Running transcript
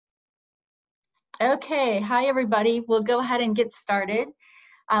Okay, hi everybody. We'll go ahead and get started.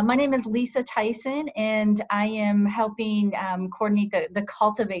 My name is Lisa Tyson, and I am helping coordinate the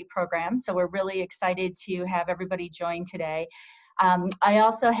CULTIVATE program. So we're really excited to have everybody join today. I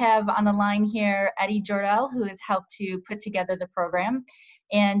also have on the line here Eddie Jordell, who has helped to put together the program.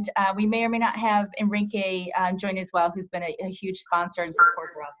 And we may or may not have Enrique join as well, who's been a huge sponsor and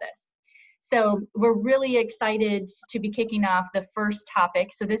supporter of this. So we're really excited to be kicking off the first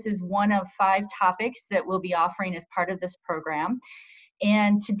topic. So this is one of 5 topics that we'll be offering as part of this program.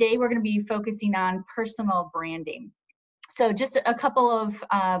 And today we're going to be focusing on personal branding. So just a couple of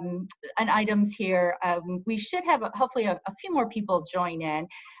items here. We should have hopefully a few more people join in.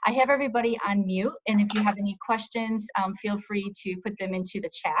 I have everybody on mute, and if you have any questions, feel free to put them into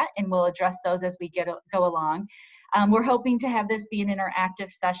the chat, and we'll address those as we go along. We're hoping to have this be an interactive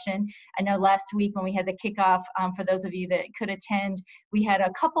session. I know last week when we had the kickoff, for those of you that could attend, we had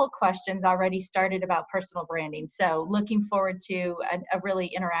a couple questions already started about personal branding. So looking forward to a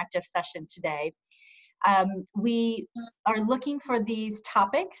really interactive session today. We are looking for these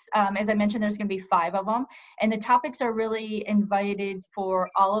topics. As I mentioned, there's going to be 5 of them, and the topics are really invited for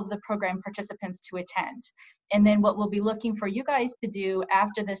all of the program participants to attend. And then what we'll be looking for you guys to do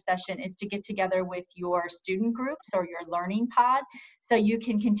after this session is to get together with your student groups or your learning pod, so you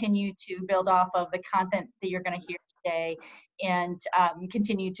can continue to build off of the content that you're going to hear today and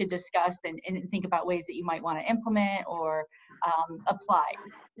continue to discuss and think about ways that you might want to implement or apply.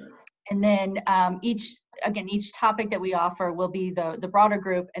 And then each topic that we offer will be the broader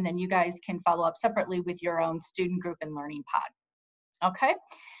group, and then you guys can follow up separately with your own student group and learning pod. Okay,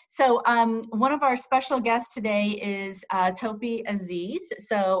 so one of our special guests today is Topi Aziz.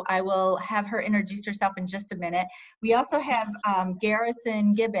 So I will have her introduce herself in just a minute. We also have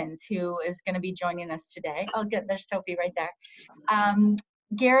Garrison Gibbons, who is going to be joining us today. Oh, good, there's Topi right there.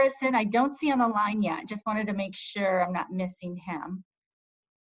 Garrison, I don't see on the line yet. Just wanted to make sure I'm not missing him.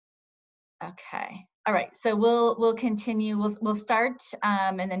 Okay. All right. So we'll continue. We'll start,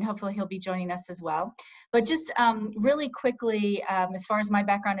 and then hopefully he'll be joining us as well. But just really quickly, as far as my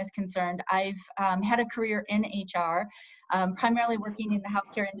background is concerned, I've had a career in HR, primarily working in the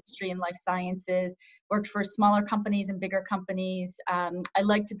healthcare industry and life sciences. Worked for smaller companies and bigger companies. I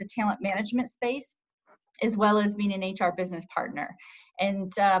liked the talent management space, as well as being an HR business partner.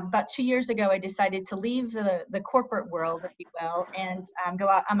 And about 2 years ago, I decided to leave the corporate world, if you will, and go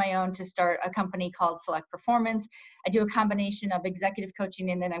out on my own to start a company called Select Performance. I do a combination of executive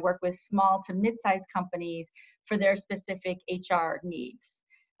coaching, and then I work with small to mid-sized companies for their specific HR needs.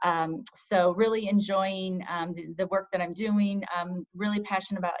 So really enjoying the work that I'm doing. I'm really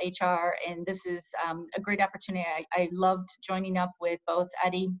passionate about HR, and this is a great opportunity. I loved joining up with both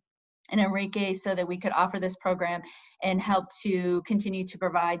Eddie and Enrique so that we could offer this program and help to continue to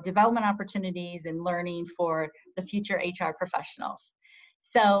provide development opportunities and learning for the future HR professionals.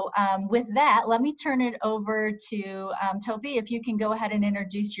 So with that, let me turn it over to Topi. If you can go ahead and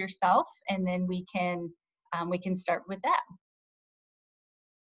introduce yourself, and then we can start with that.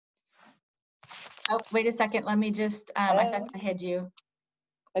 Oh, wait a second. Let me just, I thought I had you.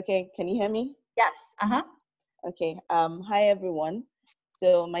 Okay, can you hear me? Yes, Okay, hi everyone.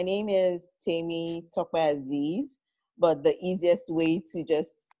 So my name is Temi Tokwe Aziz, but the easiest way to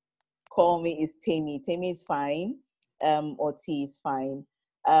just call me is Temi. Temi is fine, or T is fine.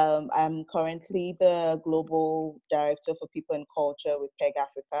 I'm currently the Global Director for People and Culture with PEG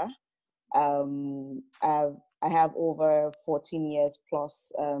Africa. I have over 14 years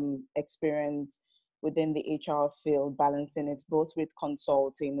plus experience within the HR field, balancing it both with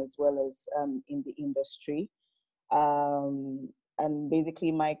consulting as well as in the industry. And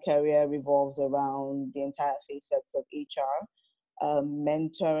basically my career revolves around the entire facets of HR.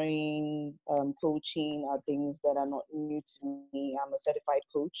 Mentoring, coaching are things that are not new to me. I'm a certified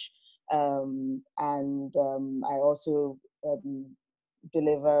coach, and I also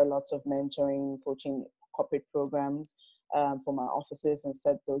deliver lots of mentoring, coaching, corporate programs for my offices and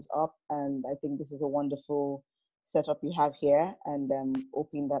set those up. And I think this is a wonderful setup you have here, and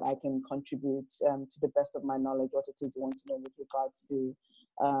hoping that I can contribute to the best of my knowledge what it is you want to know with regards to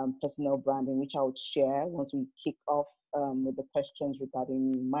personal branding, which I would share once we kick off with the questions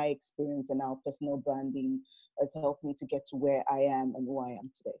regarding my experience and how personal branding has helped me to get to where I am and who I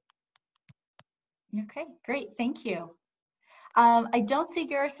am today. Okay, great, thank you. I don't see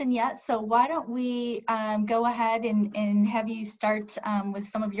Garrison yet, so why don't we go ahead and have you start with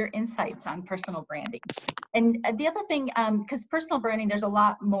some of your insights on personal branding. And the other thing, because personal branding, there's a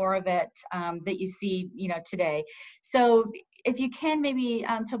lot more of it that you see, today. So if you can, maybe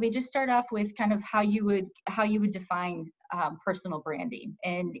Toby, just start off with kind of how you would define personal branding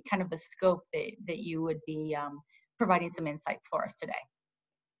and kind of the scope that you would be providing some insights for us today.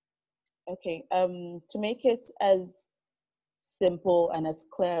 Okay. To make it as simple and as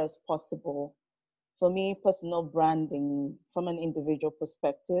clear as possible, for me, personal branding from an individual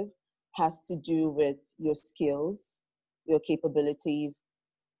perspective has to do with your skills, your capabilities,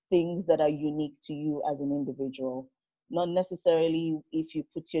 things that are unique to you as an individual. Not necessarily if you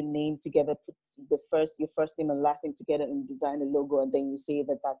put your name together, put your first name and last name together and design a logo, and then you say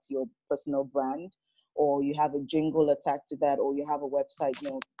that that's your personal brand, or you have a jingle attached to that, or you have a website.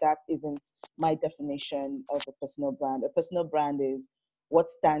 No, that isn't my definition of a personal brand. A personal brand is what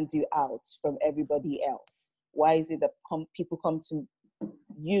stands you out from everybody else. Why is it that people come to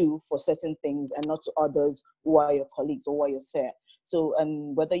you for certain things and not to others who are your colleagues or who are your sphere? So,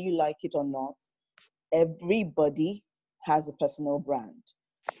 and whether you like it or not, everybody has a personal brand.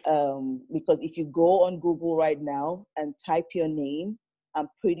 Because if you go on Google right now and type your name, I'm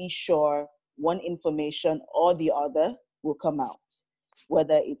pretty sure one information or the other will come out,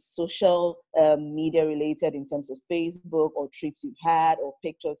 whether it's social media related in terms of Facebook or trips you've had or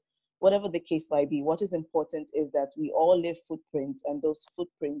pictures, whatever the case might be. What is important is that we all leave footprints, and those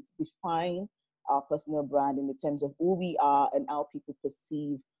footprints define our personal brand in the terms of who we are and how people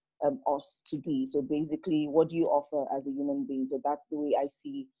perceive us to be. So basically, what do you offer as a human being? So that's the way I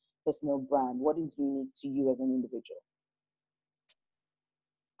see personal brand. What is unique to you as an individual?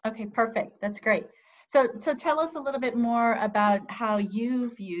 Okay, perfect. That's great. So tell us a little bit more about how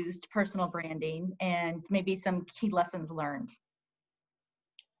you've used personal branding and maybe some key lessons learned.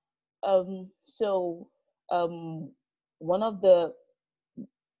 So one of the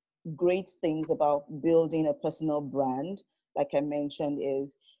great things about building a personal brand, like I mentioned,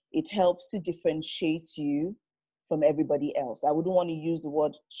 is it helps to differentiate you from everybody else. I wouldn't want to use the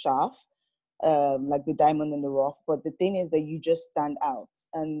word sharp, like the diamond in the rough, but the thing is that you just stand out.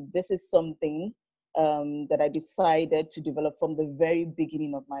 And this is something that I decided to develop from the very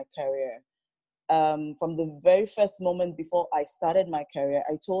beginning of my career. From the very first moment before I started my career,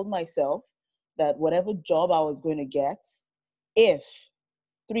 I told myself that whatever job I was going to get, if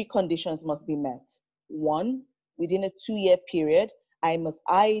three conditions must be met. One, within a 2-year period, I must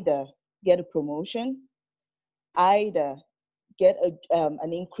either get a promotion, either get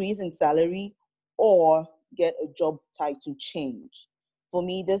an increase in salary, or get a job title change. For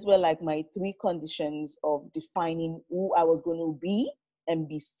me, these were like my three conditions of defining who I was going to be and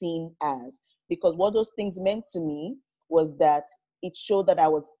be seen as. Because what those things meant to me was that it showed that I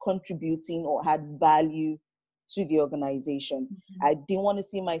was contributing or had value to the organization. Mm-hmm. I didn't want to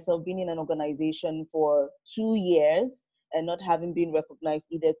see myself being in an organization for 2 years and not having been recognized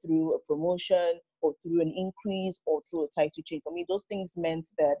either through a promotion or through an increase or through a title change. For me, those things meant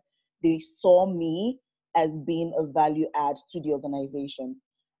that they saw me as being a value add to the organization.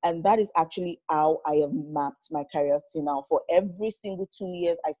 And that is actually how I have mapped my career to now. For every single 2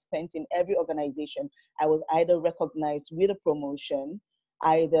 years I spent in every organization, I was either recognized with a promotion,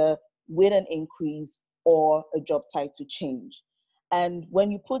 either with an increase, or a job title change. And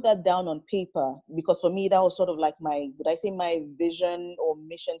when you put that down on paper, because for me, that was sort of like my vision or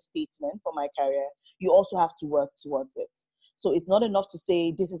mission statement for my career, you also have to work towards it. So it's not enough to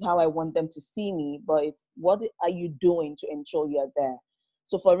say, this is how I want them to see me, but it's what are you doing to ensure you're there?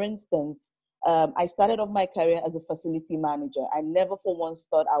 So for instance, I started off my career as a facility manager. I never for once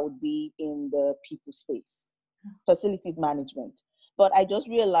thought I would be in the people space, facilities management. But I just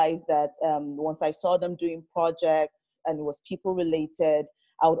realized that once I saw them doing projects and it was people related,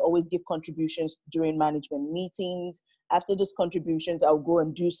 I would always give contributions during management meetings. After those contributions, I would go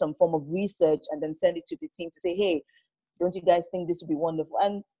and do some form of research and then send it to the team to say, hey, don't you guys think this would be wonderful?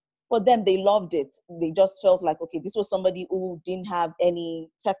 And for them, they loved it. They just felt like, okay, this was somebody who didn't have any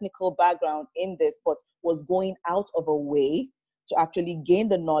technical background in this, but was going out of a way to actually gain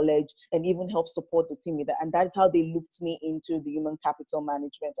the knowledge and even help support the team with that. And that is how they looped me into the human capital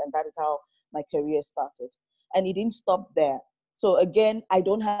management. And that is how my career started. And it didn't stop there. So again, I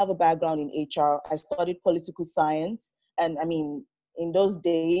don't have a background in HR. I studied political science. And I mean, in those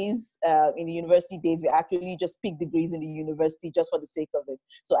days, in the university days, we actually just picked degrees in the university just for the sake of it.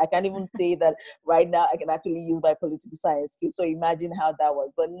 So I can't even say that right now I can actually use my political science skills. So imagine how that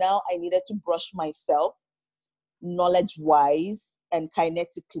was. But now I needed to brush myself knowledge-wise and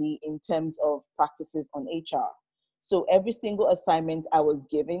kinetically in terms of practices on HR. So every single assignment I was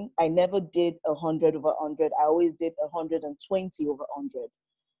given, I never did 100 over 100. I always did 120 over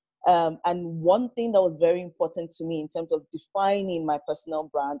 100. And one thing that was very important to me in terms of defining my personal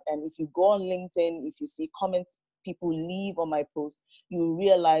brand, and if you go on LinkedIn, if you see comments people leave on my post, you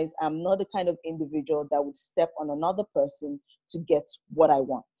realize I'm not the kind of individual that would step on another person to get what I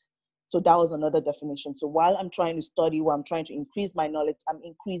want. So that was another definition. So while I'm trying to study, while I'm trying to increase my knowledge, I'm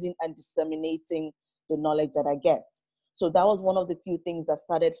increasing and disseminating the knowledge that I get. So that was one of the few things that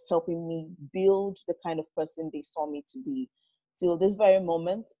started helping me build the kind of person they saw me to be. Till this very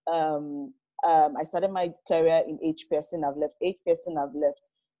moment, I started my career in HPSN. I've left HPSN, I've left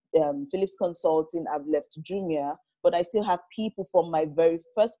Philips Consulting, I've left Jumia, but I still have people from my very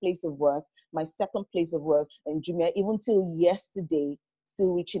first place of work, my second place of work, and Jumia, even till yesterday,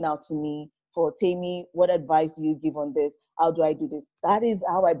 still reaching out to me for, Tammy, what advice do you give on this? How do I do this? That is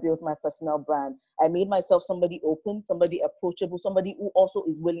how I built my personal brand. I made myself somebody open, somebody approachable, somebody who also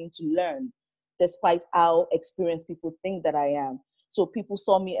is willing to learn, despite how experienced people think that I am. So people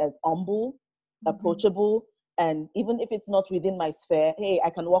saw me as humble, approachable, and even if it's not within my sphere, hey, I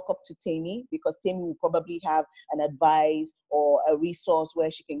can walk up to Tammy because Tammy will probably have an advice or a resource where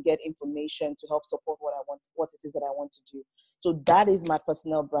she can get information to help support what I want, what it is that I want to do. So that is my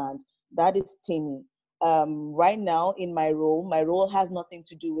personal brand. That is Tammy. Right now in my role has nothing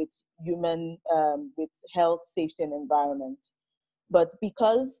to do with with health, safety, and environment. But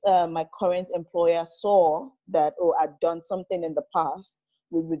because my current employer saw that, oh, I'd done something in the past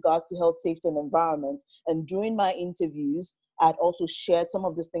with regards to health, safety, and environment, and during my interviews, I'd also shared some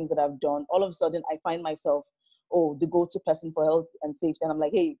of these things that I've done. All of a sudden, I find myself, oh, the go-to person for health and safety. And I'm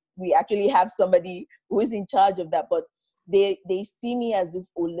like, hey, we actually have somebody who is in charge of that. But they see me as this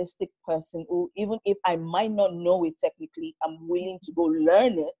holistic person who, even if I might not know it technically, I'm willing to go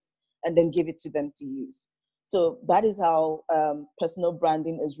learn it and then give it to them to use. So that is how personal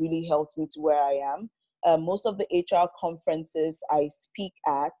branding has really helped me to where I am. Most of the HR conferences I speak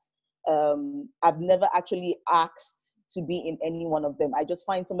at, I've never actually asked to be in any one of them. I just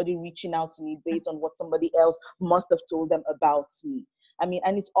find somebody reaching out to me based on what somebody else must have told them about me. I mean,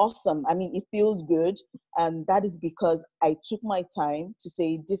 and it's awesome. I mean, it feels good. And that is because I took my time to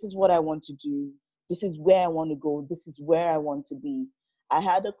say, this is what I want to do. This is where I want to go. This is where I want to be. I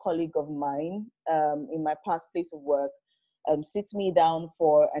had a colleague of mine in my past place of work sit me down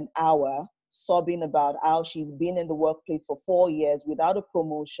for an hour sobbing about how she's been in the workplace for 4 years without a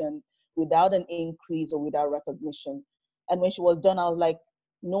promotion, without an increase, or without recognition. And when she was done, I was like,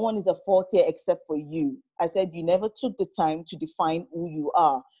 no one is a fault here except for you. I said, you never took the time to define who you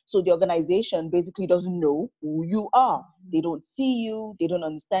are. So the organization basically doesn't know who you are. They don't see you, they don't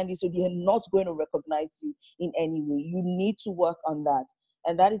understand you, so they're not going to recognize you in any way. You need to work on that.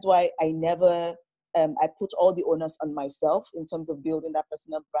 And that is why I never, I put all the onus on myself in terms of building that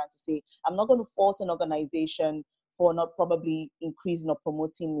personal brand to say, I'm not going to fault an organization for not probably increasing or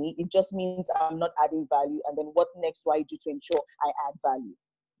promoting me. It just means I'm not adding value. And then what next do I do to ensure I add value?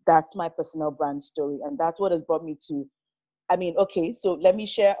 That's my personal brand story. And that's what has brought me to, I mean, okay, so let me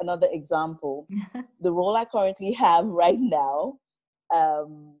share another example. The role I currently have right now,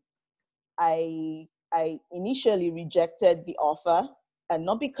 I initially rejected the offer, and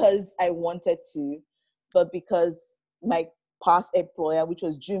not because I wanted to, but because my past employer, which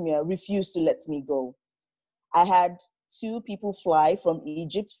was Jumia, refused to let me go. I had 2 people fly from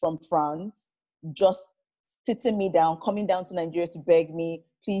Egypt, from France, just sitting me down, coming down to Nigeria to beg me,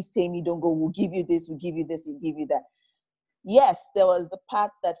 please take me, don't go, we'll give you this, we'll give you this, we'll give you that. Yes, there was the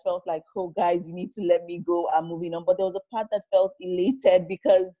part that felt like, oh, guys, you need to let me go, I'm moving on. But there was a part that felt elated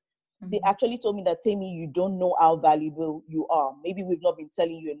because they actually told me that, Tammy, you don't know how valuable you are. Maybe we've not been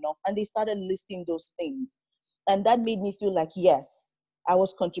telling you enough. And they started listing those things. And that made me feel like, yes, I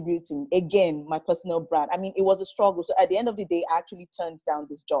was contributing. Again, my personal brand. I mean, it was a struggle. So at the end of the day, I actually turned down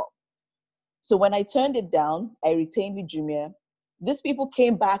this job. So when I turned it down, I retained with Jumia. These people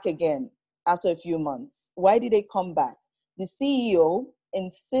came back again after a few months. Why did they come back? The CEO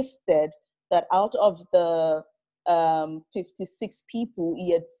insisted that out of the 56 people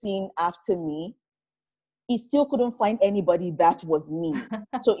he had seen after me, he still couldn't find anybody that was me.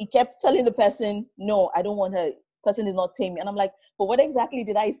 So he kept telling the person, no, I don't want her. Person is not Tammy. And I'm like, but what exactly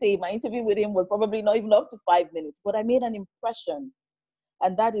did I say? My interview with him was probably not even up to 5 minutes, but I made an impression.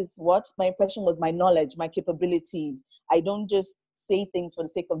 And that is what my impression was: my knowledge, my capabilities. I don't just say things for the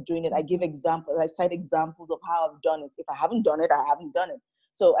sake of doing it. I give examples, I cite examples of how I've done it. If I haven't done it, I haven't done it.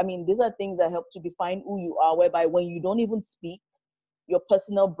 So, I mean, these are things that help to define who you are, whereby when you don't even speak, your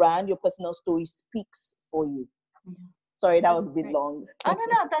personal brand, your personal story speaks for you. Sorry, that That's was a bit great. long. Oh,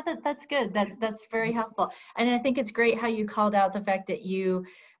 no, that's good. That's very helpful. And I think it's great how you called out the fact that you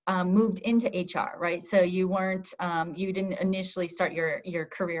moved into HR, right? So you weren't, you didn't initially start your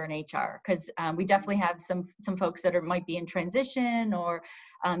career in HR, because we definitely have some folks that might be in transition, or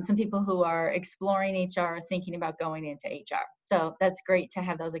some people who are exploring HR, thinking about going into HR. So that's great to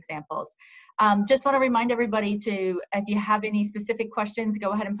have those examples. Just want to remind everybody to, if you have any specific questions,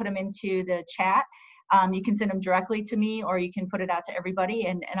 go ahead and put them into the chat. You can send them directly to me, or you can put it out to everybody,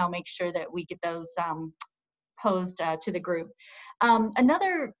 and I'll make sure that we get those posed to the group.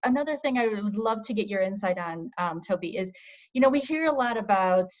 Another thing I would love to get your insight on, Toby, is, we hear a lot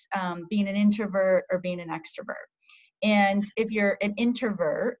about being an introvert or being an extrovert. And if you're an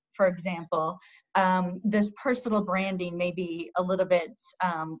introvert, for example, this personal branding may be a little bit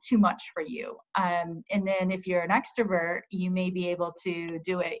too much for you. And then if you're an extrovert, you may be able to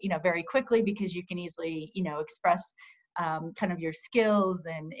do it, very quickly, because you can easily, express kind of your skills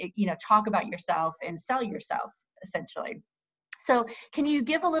and, talk about yourself and sell yourself, essentially. So can you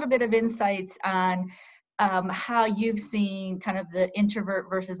give a little bit of insights on how you've seen kind of the introvert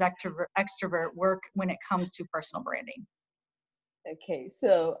versus extrovert work when it comes to personal branding? Okay,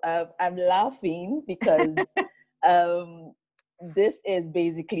 so I'm laughing because this is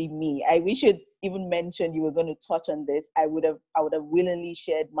basically me. I wish you'd even mentioned you were going to touch on this. I would have willingly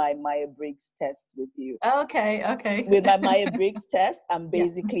shared my Myers-Briggs test with you. Okay. With my Myers-Briggs test, I'm Yeah.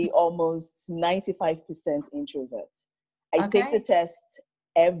 basically almost 95% introvert. I take the Okay. test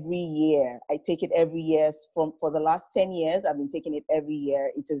every year. I take it every year for the last 10 years. I've been taking it every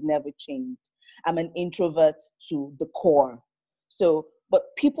year. It has never changed. I'm an introvert to the core. So, but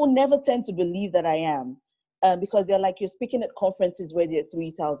people never tend to believe that I am, because they're like, you're speaking at conferences where there are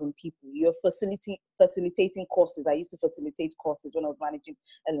 3,000 people. You're facilitating courses. I used to facilitate courses when I was managing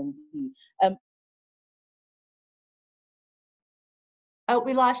L&D. Oh,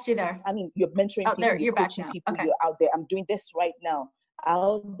 we lost you there. I mean, you're mentoring Oh, there, people, you're you're back coaching now. people, Okay. you're out there. I'm doing this right now.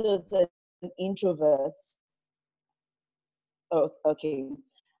 How does an introvert, oh, okay,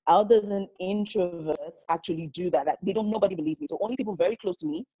 how does an introvert actually do that? Like, nobody believes me. So only people very close to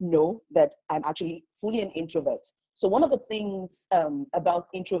me know that I'm actually fully an introvert. So one of the things about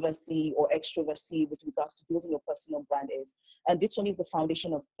introversy or extroversy with regards to building your personal brand is, and this one is the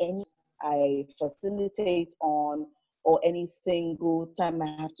foundation of any I facilitate on, or any single time I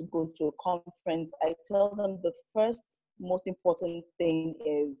have to go to a conference, I tell them the first most important thing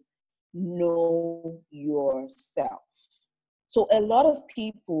is know yourself. So a lot of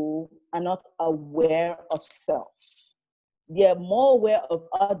people are not aware of self. They're more aware of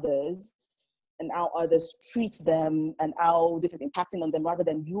others and how others treat them and how this is impacting on them, rather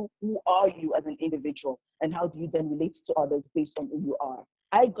than you. Who are you as an individual, and how do you then relate to others based on who you are?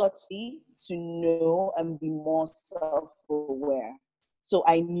 I got to know and be more self-aware. So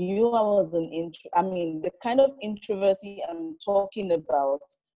I knew I was the kind of introversy I'm talking about,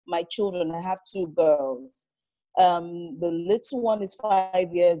 my children, I have two girls. The little one is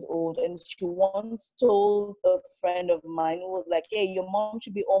 5 years old, and she once told a friend of mine who was like, hey, your mom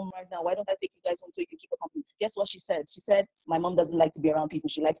should be home right now. Why don't I take you guys home so you can keep her company? Guess what she said? She said, my mom doesn't like to be around people.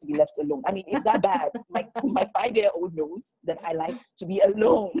 She likes to be left alone. I mean, it's that bad. My 5-year-old knows that I like to be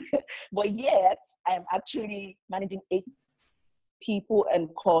alone. But yet, I'm actually managing 8 people and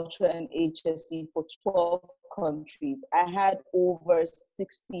culture and HSC for 12 countries. I had over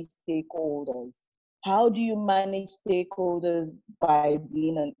 60 stakeholders. How do you manage stakeholders? By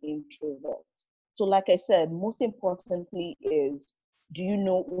being an introvert. So like I said, most importantly is, do you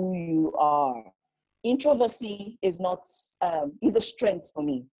know who you are? Introversy is not, is a strength for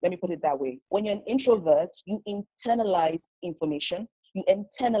me. Let me put it that way. When you're an introvert, you internalize information, you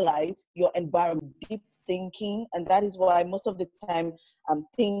internalize your environment, deep thinking, and that is why most of the time I'm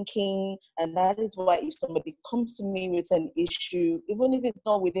thinking, and that is why if somebody comes to me with an issue, even if it's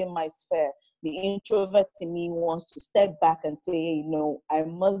not within my sphere, the introvert in me wants to step back and say, hey, no, I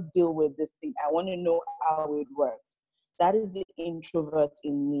must deal with this thing. I want to know how it works. That is the introvert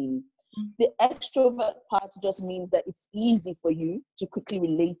in me. The extrovert part just means that it's easy for you to quickly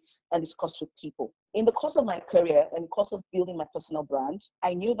relate and discuss with people. In the course of my career and course of building my personal brand,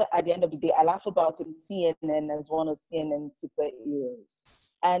 I knew that at the end of the day, I laugh about it in CNN as one of CNN's superheroes.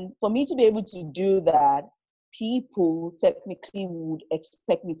 And for me to be able to do that, people technically would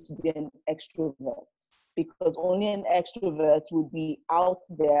expect me to be an extrovert, because only an extrovert would be out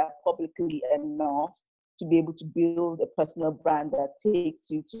there publicly enough to be able to build a personal brand that takes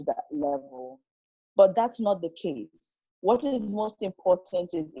you to that level. But that's not the case. What is most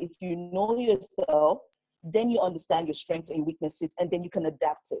important is, if you know yourself, then you understand your strengths and your weaknesses, and then you can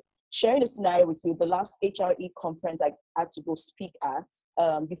adapt it. sharing a scenario with you, the last HRE conference I had to go speak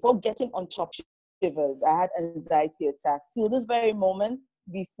at, before getting on top shivers, I had anxiety attacks. Till this very moment,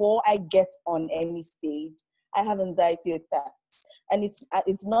 before I get on any stage, I have anxiety attacks. And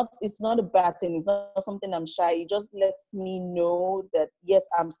it's not a bad thing. It's not something I'm shy. It just lets me know that yes,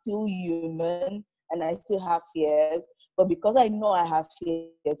 I'm still human and I still have fears. But because I know I have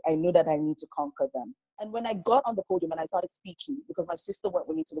fears, I know that I need to conquer them. And when I got on the podium and I started speaking, because my sister went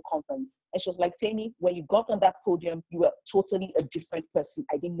with me to the conference, and she was like, Tammy, when you got on that podium, you were totally a different person.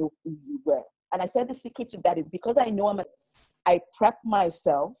 I didn't know who you were. And I said the secret to that is because I know I prep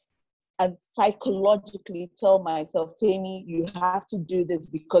myself and psychologically tell myself, Tammy, you have to do this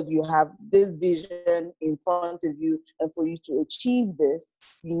because you have this vision in front of you. And for you to achieve this,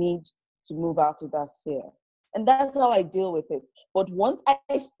 you need to move out of that fear. And that's how I deal with it. But once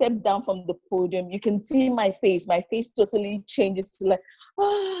I step down from the podium, you can see my face. My face totally changes to like,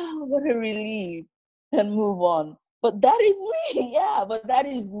 what a relief, and move on. But that is me. Yeah, but that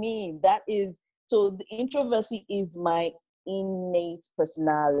is me. So the introversy is my innate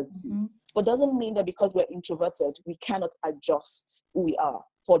personality. Mm-hmm. But doesn't mean that because we're introverted, we cannot adjust who we are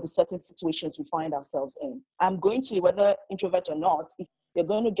for the certain situations we find ourselves in. I'm going to, whether introvert or not, if you're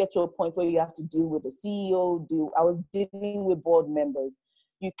going to get to a point where you have to deal with the CEO, I was dealing with board members.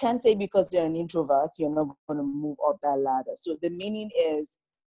 You can't say because you're an introvert, you're not going to move up that ladder. So the meaning is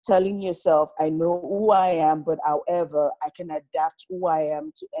telling yourself, I know who I am, but however, I can adapt who I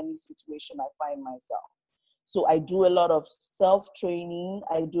am to any situation I find myself. So I do a lot of self-training.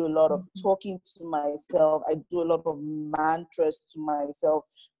 I do a lot of talking to myself. I do a lot of mantras to myself,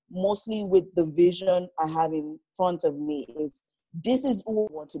 mostly with the vision I have in front of me is, this is who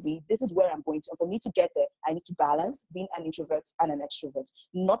I want to be. This is where I'm going to. And for me to get there, I need to balance being an introvert and an extrovert.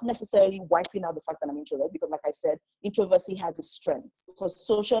 Not necessarily wiping out the fact that I'm introvert, because like I said, introversy has its strengths. For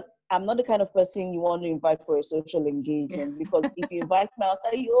social, I'm not the kind of person you want to invite for a social engagement, because if you invite me, I'll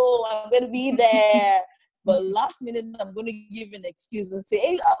tell you, oh, I'm going to be there. But last minute, I'm going to give an excuse and say,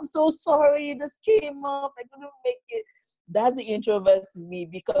 hey, I'm so sorry, this came up, I couldn't make it. That's the introvert to me,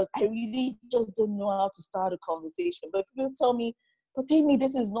 because I really just don't know how to start a conversation. But people tell me, but Tammy,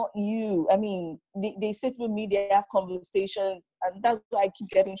 this is not you. I mean, they sit with me, they have conversations, and that's why I keep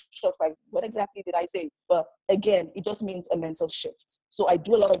getting shocked, like, what exactly did I say? But again, it just means a mental shift. So I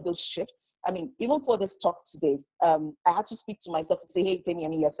do a lot of those shifts. I mean, even for this talk today, I had to speak to myself to say, hey, Tammy, I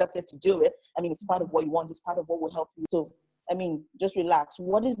mean, you accepted to do it. I mean, it's part of what you want. It's part of what will help you. So, I mean, just relax.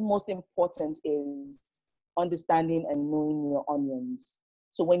 What is most important is understanding and knowing your onions.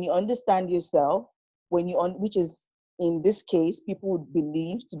 So when you understand yourself, which is in this case, people would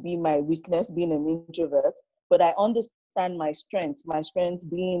believe to be my weakness, being an introvert, but I understand my strengths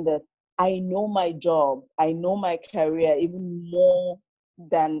being that I know my job, I know my career even more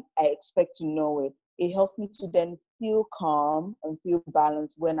than I expect to know it. It helps me to then feel calm and feel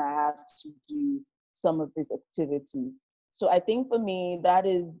balanced when I have to do some of these activities. So I think for me, that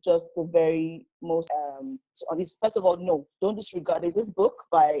is just the very most, on this, first of all, no, don't disregard. There's this book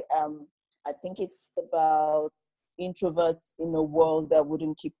by, I think it's about introverts in a world that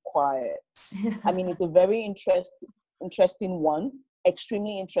wouldn't keep quiet. I mean, it's a very interesting one,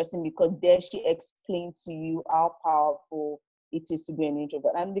 extremely interesting, because there she explains to you how powerful it is to be an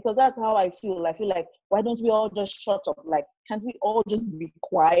introvert. And because that's how I feel like, why don't we all just shut up? Like, can't we all just be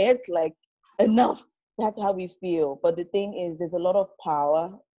quiet? Like, enough. That's how we feel. But the thing is, there's a lot of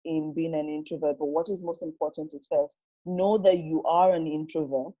power in being an introvert. But what is most important is first, know that you are an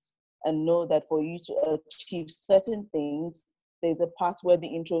introvert, and know that for you to achieve certain things, there's a part where the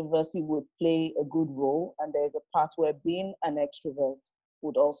introversy would play a good role, and there's a part where being an extrovert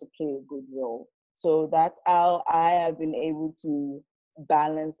would also play a good role. So that's how I have been able to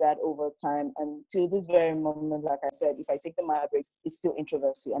balance that over time. And till this very moment, like I said, if I take the Maya breaks, it's still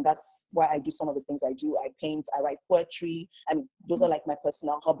introversy. And that's why I do some of the things I do. I paint, I write poetry. I mean, those are like my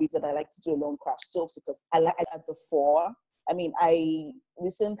personal hobbies that I like to do alone, craft soaps, because I like at the fore. I mean, I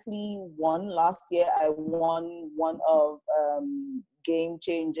recently won, last year, I won one of Game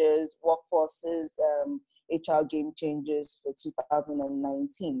Changers, Workforce's HR Game Changers for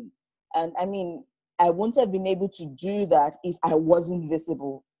 2019. And I mean, I wouldn't have been able to do that if I wasn't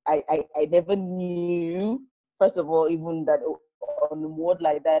visible. I never knew, first of all, even that an award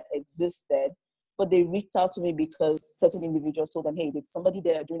like that existed. But they reached out to me because certain individuals told them, hey, there's somebody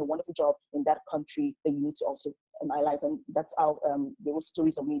there doing a wonderful job in that country that you need to also highlight. And that's how there were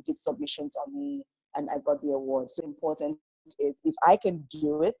stories of me, did submissions on me, and I got the award. So important is, if I can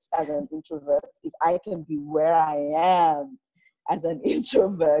do it as an introvert, if I can be where I am as an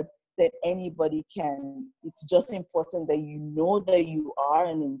introvert, that anybody can. It's just important that you know that you are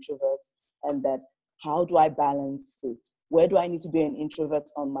an introvert, and that how do I balance it? Where do I need to be an introvert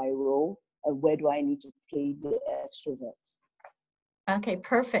on my role? And where do I need to play the extrovert? Okay,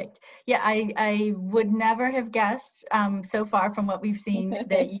 perfect. Yeah, I would never have guessed so far from what we've seen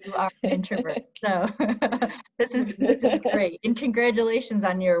that you are an introvert. So this is great, and congratulations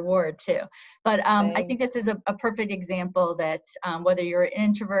on your award too. But I think this is a perfect example that whether you're an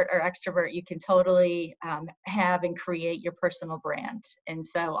introvert or extrovert, you can totally have and create your personal brand. And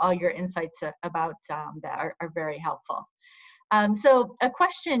so all your insights about that are very helpful. So a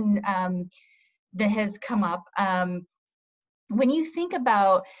question that has come up. When you think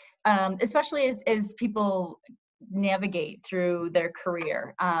about, especially as people navigate through their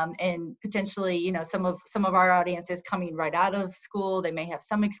career, and potentially, you know, some of our audience is coming right out of school, they may have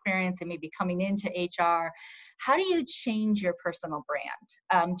some experience, they may be coming into HR. How do you change your personal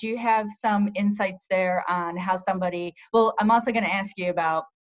brand? Do you have some insights there on how somebody, well, I'm also going to ask you about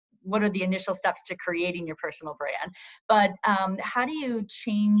what are the initial steps to creating your personal brand, but how do you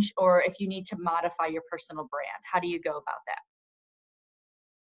change, or if you need to modify your personal brand, how do you go about that?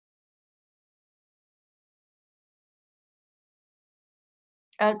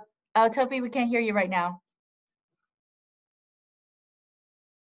 Topi, we can't hear you right now.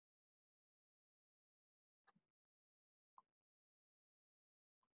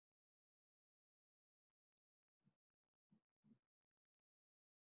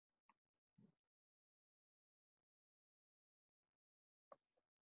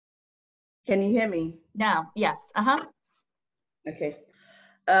 Can you hear me? Now, yes. Uh-huh. Okay.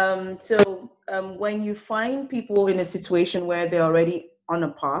 When you find people in a situation where they're already on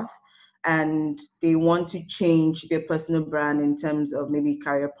a path and they want to change their personal brand in terms of maybe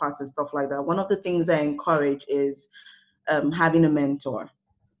career paths and stuff like that, one of the things I encourage is having a mentor.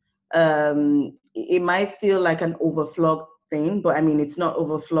 It might feel like an overflogged thing, but I mean, it's not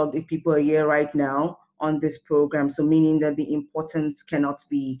overflogged if people are here right now on this program. So meaning that the importance cannot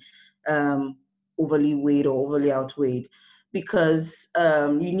be overly weighed or overly outweighed, because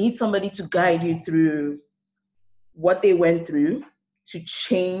you need somebody to guide you through what they went through to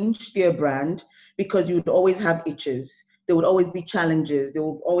change their brand, because you would always have itches. There would always be challenges. There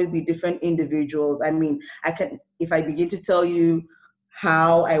will always be different individuals. I mean, if I begin to tell you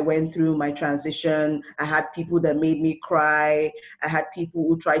how I went through my transition, I had people that made me cry. I had people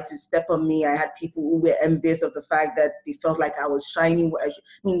who tried to step on me. I had people who were envious of the fact that they felt like I was shining. I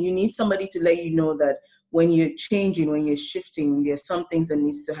mean, you need somebody to let you know that when you're changing, when you're shifting, there's some things that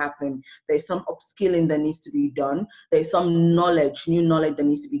needs to happen. There's some upskilling that needs to be done. There's some knowledge, new knowledge that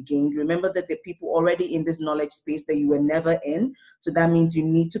needs to be gained. Remember that there are people already in this knowledge space that you were never in. So that means you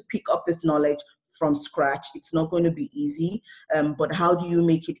need to pick up this knowledge from scratch. It's not going to be easy, but how do you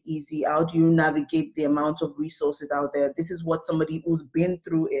make it easy? How do you navigate the amount of resources out there? This is what somebody who's been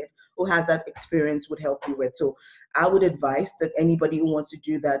through it, who has that experience, would help you with. So I would advise that anybody who wants to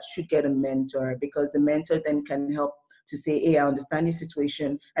do that should get a mentor, because the mentor then can help to say, hey, I understand your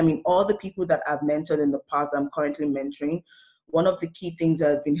situation. I mean, all the people that I've mentored in the past, I'm currently mentoring, one of the key things that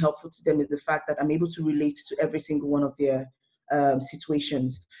has been helpful to them is the fact that I'm able to relate to every single one of their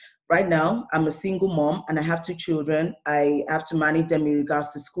situations. Right now, I'm a single mom and I have 2 children. I have to manage them in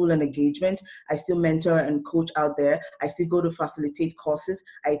regards to school and engagement. I still mentor and coach out there. I still go to facilitate courses.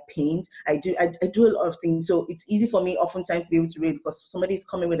 I paint. I do a lot of things. So it's easy for me oftentimes to be able to read, because somebody's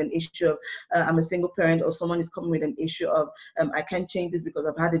coming with an issue of I'm a single parent, or someone is coming with an issue of I can't change this because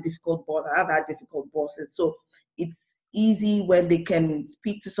I've had a difficult boss. I've had difficult bosses. So it's easy when they can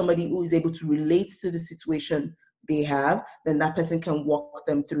speak to somebody who is able to relate to the situation they have, then that person can walk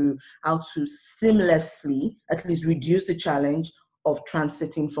them through how to seamlessly at least reduce the challenge of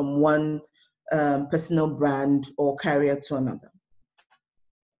transiting from one personal brand or career to another.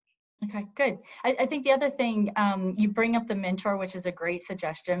 Okay, good. I think the other thing, you bring up the mentor, which is a great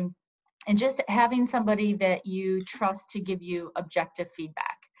suggestion, and just having somebody that you trust to give you objective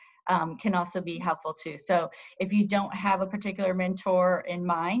feedback can also be helpful too. So if you don't have a particular mentor in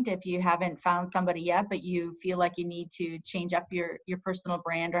mind, if you haven't found somebody yet, but you feel like you need to change up your personal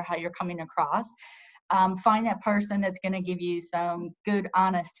brand or how you're coming across, find that person that's going to give you some good,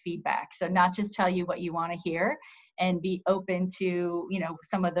 honest feedback. So not just tell you what you want to hear, and be open to, you know,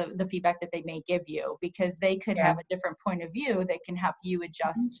 some of the feedback that they may give you, because they could have a different point of view that can help you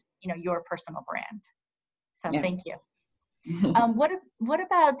adjust, you know, your personal brand. So thank you. What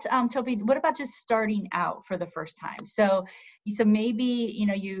about Topi? What about just starting out for the first time? So maybe, you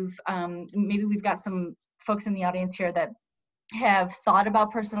know, you've maybe we've got some folks in the audience here that have thought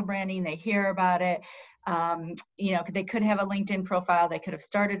about personal branding, they hear about it. You know, they could have a LinkedIn profile, they could have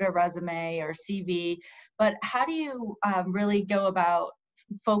started a resume or CV, but how do you really go about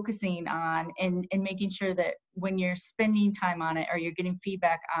focusing on and making sure that when you're spending time on it or you're getting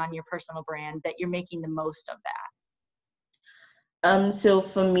feedback on your personal brand, that you're making the most of that? So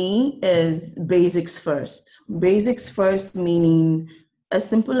for me is basics first. Basics first meaning as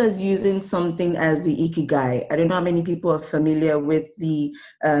simple as using something as the ikigai. I don't know how many people are familiar with the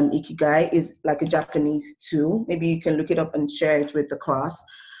ikigai. Is like a Japanese tool. Maybe you can look it up and share it with the class.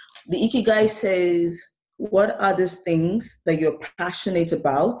 The ikigai says, what are these things that you're passionate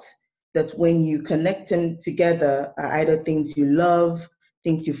about that when you connect them together are either things you love,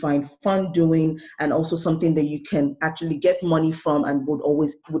 things you find fun doing, and also something that you can actually get money from and would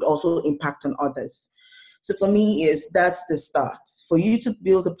also impact on others. So for me, that's the start. For you to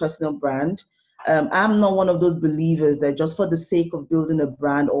build a personal brand, I'm not one of those believers that just for the sake of building a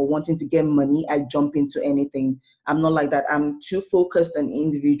brand or wanting to get money, I jump into anything. I'm not like that. I'm too focused and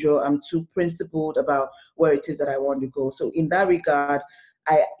individual. I'm too principled about where it is that I want to go. So in that regard,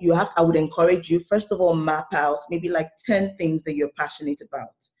 I would encourage you, first of all, map out maybe like 10 things that you're passionate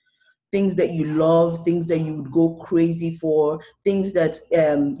about, things that you love, things that you would go crazy for, things that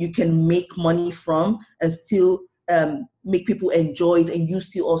you can make money from and still make people enjoy it and you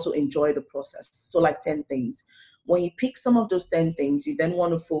still also enjoy the process. So like 10 things. When you pick some of those 10 things, you then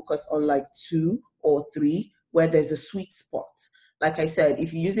want to focus on like 2 or 3 where there's a sweet spot. Like I said,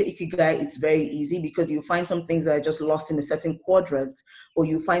 if you use the Ikigai, it's very easy because you find some things that are just lost in a certain quadrant, or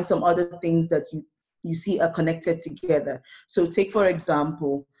you find some other things that you see are connected together. So take, for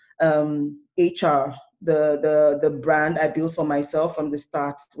example, HR, the brand I built for myself from the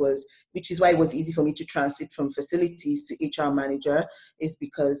start was, which is why it was easy for me to transit from facilities to HR manager, is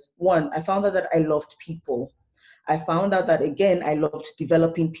because one, I found out that I loved people. I found out that, again, I loved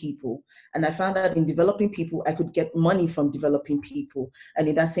developing people. And I found out in developing people, I could get money from developing people. And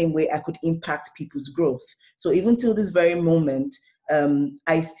in that same way, I could impact people's growth. So even till this very moment,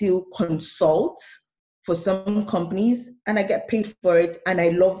 I still consult for some companies and I get paid for it, and I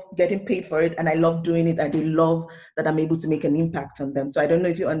love getting paid for it, and I love doing it, and they love that I'm able to make an impact on them. So I don't know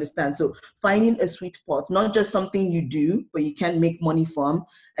if you understand. So finding a sweet spot, not just something you do but you can't make money from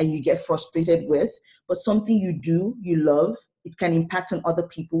and you get frustrated with, but something you do, you love, it can impact on other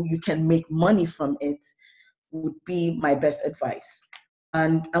people, you can make money from it, would be my best advice.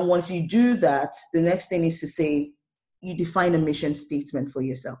 And once you do that, the next thing is to say, you define a mission statement for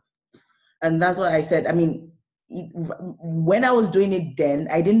yourself. And that's what I said. I mean, when I was doing it then,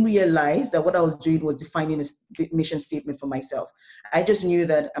 I didn't realize that what I was doing was defining a mission statement for myself. I just knew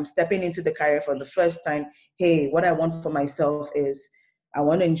that I'm stepping into the career for the first time. Hey, what I want for myself is I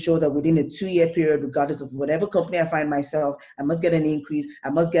want to ensure that within a 2-year period, regardless of whatever company I find myself, I must get an increase, I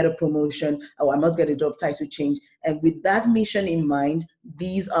must get a promotion, or I must get a job title change. And with that mission in mind,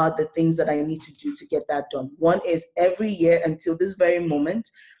 these are the things that I need to do to get that done. One is every year until this very moment,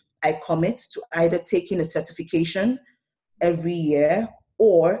 I commit to either taking a certification every year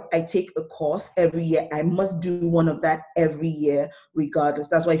or I take a course every year. I must do one of that every year, regardless.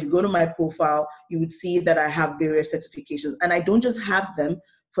 That's why if you go to my profile, you would see that I have various certifications. And I don't just have them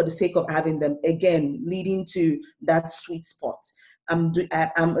for the sake of having them, again, leading to that sweet spot. I'm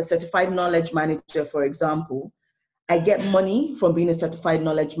a certified knowledge manager, for example. I get money from being a certified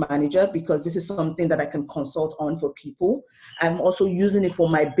knowledge manager because this is something that I can consult on for people. I'm also using it for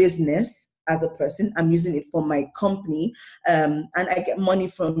my business as a person. I'm using it for my company, and I get money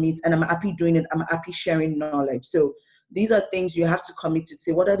from it, and I'm happy doing it. I'm happy sharing knowledge. So these are things you have to commit to.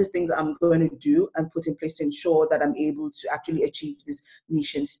 Say, what are the things I'm going to do and put in place to ensure that I'm able to actually achieve this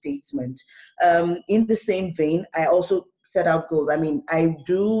mission statement. In the same vein, I also set out goals. I mean, I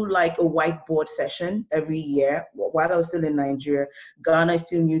do like a whiteboard session every year. While I was still in Nigeria, Ghana is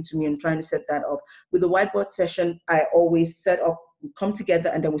still new to me. I'm trying to set that up. With the whiteboard session, I always set up, we come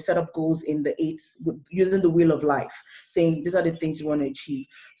together and then we set up goals in the 8 using the wheel of life, saying these are the things you want to achieve.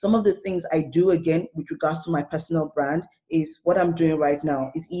 Some of the things I do, again, with regards to my personal brand, is what I'm doing right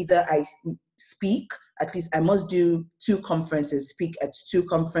now is either I speak, at least I must do 2 conferences, speak at 2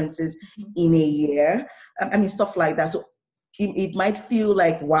 conferences in a year. I mean, stuff like that. So it might feel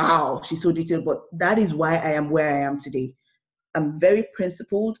like, wow, she's so detailed, but that is why I am where I am today. I'm very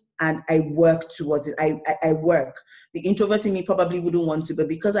principled and I work towards it. I work. The introvert in me probably wouldn't want to, but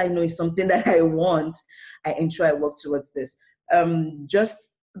because I know it's something that I want, I ensure I work towards this.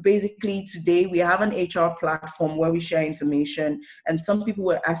 Just basically today we have an HR platform where we share information, and some people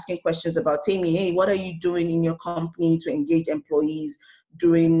were asking questions about, Tammy, hey, what are you doing in your company to engage employees?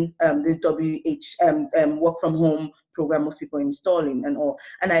 during this work from home program most people are installing and all.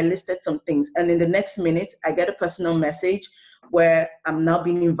 And I listed some things. And in the next minute, I get a personal message where I'm now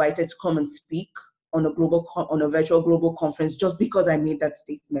being invited to come and speak on a virtual global conference just because I made that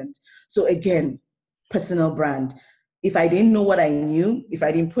statement. So again, personal brand. If I didn't know what I knew, if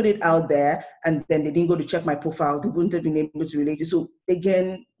I didn't put it out there and then they didn't go to check my profile, they wouldn't have been able to relate it. So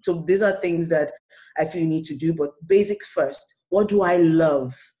again, so these are things that I feel you need to do, but basic first. What do I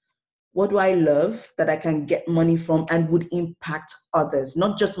love? What do I love that I can get money from and would impact others?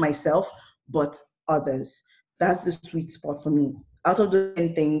 Not just myself, but others. That's the sweet spot for me. Out of the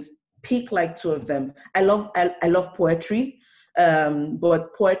 10 things, pick like 2 of them. I love poetry.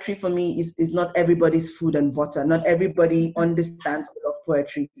 But poetry for me is not everybody's food and butter. Not everybody understands or love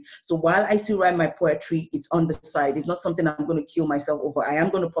poetry. So while I still write my poetry, it's on the side. It's not something I'm going to kill myself over. I am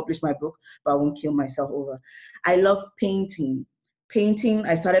going to publish my book, but I won't kill myself over. I love painting.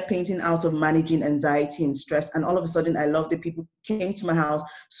 I started painting out of managing anxiety and stress. And all of a sudden, I loved it. People came to my house,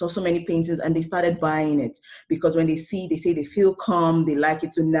 saw so many paintings, and they started buying it. Because when they say they feel calm, they like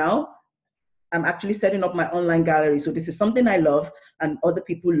it. So now I'm actually setting up my online gallery. So this is something I love and other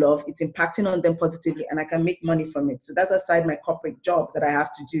people love. It's impacting on them positively and I can make money from it. So that's aside my corporate job that I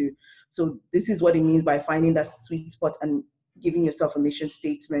have to do. So this is what it means by finding that sweet spot and giving yourself a mission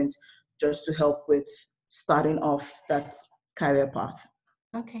statement just to help with starting off that career path.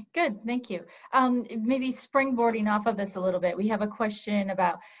 Okay, good. Thank you. Maybe springboarding off of this a little bit, we have a question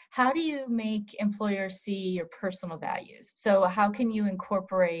about how do you make employers see your personal values? So how can you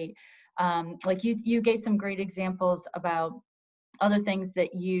incorporate, like you gave some great examples about other things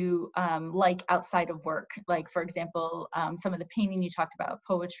that you like outside of work, like for example, some of the painting you talked about,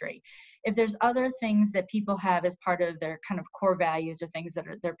 poetry. If there's other things that people have as part of their kind of core values or things that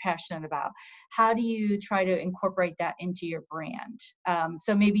they're passionate about, how do you try to incorporate that into your brand?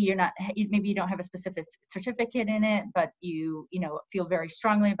 So maybe you don't have a specific certificate in it, but you feel very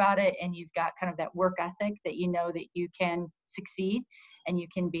strongly about it, and you've got kind of that work ethic that you know that you can succeed and you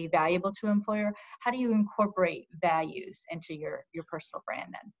can be valuable to an employer. How do you incorporate values into your personal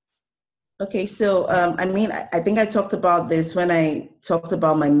brand then? Okay, so I think I talked about this when I talked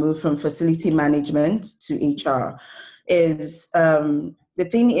about my move from facility management to HR. The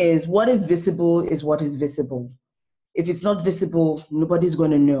thing is, what is visible is what is visible. If it's not visible, nobody's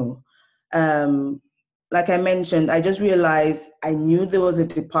going to know. Like I mentioned, I just realized I knew there was a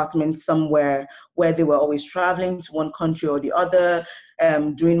department somewhere where they were always traveling to one country or the other.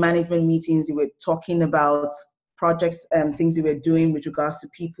 During management meetings, they were talking about projects and things they were doing with regards to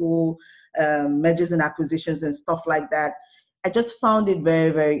people, mergers and acquisitions and stuff like that. I just found it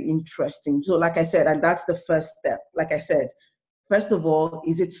very, very interesting. So like I said, and that's the first step. Like I said, first of all,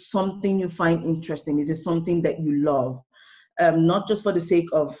 is it something you find interesting? Is it something that you love? Not just for the sake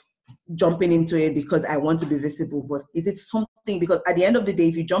of jumping into it because I want to be visible, but is it something, because at the end of the day,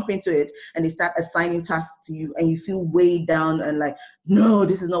 if you jump into it and they start assigning tasks to you and you feel weighed down and like, no,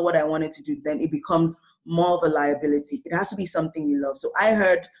 this is not what I wanted to do, then it becomes more of a liability. It has to be something you love. So I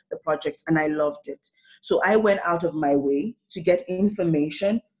heard the project and I loved it. So I went out of my way to get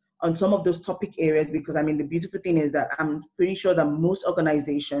information on some of those topic areas, because the beautiful thing is that I'm pretty sure that most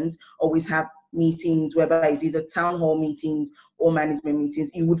organizations always have meetings, whether it's either town hall meetings or management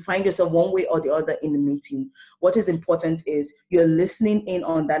meetings. You would find yourself one way or the other in the meeting. What is important is you're listening in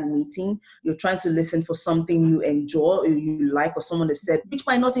on that meeting. You're trying to listen for something you enjoy or you like, or someone has said, which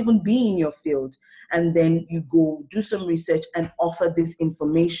might not even be in your field. And then you go do some research and offer this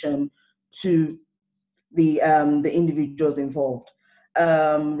information to the individuals involved.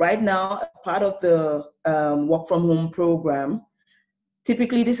 Right now, as part of the work from home program,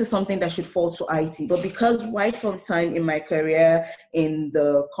 typically this is something that should fall to IT. But because right from time in my career, in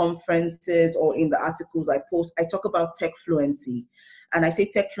the conferences or in the articles I post, I talk about tech fluency. And I say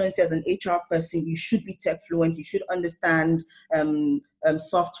tech fluency as an HR person, you should be tech fluent. You should understand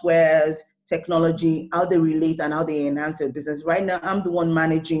softwares, technology, how they relate and how they enhance your business. Right now, I'm the one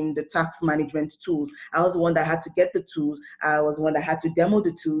managing the tax management tools. I was the one that had to get the tools. I was the one that had to demo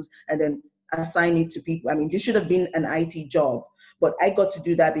the tools and then assign it to people. This should have been an IT job, but I got to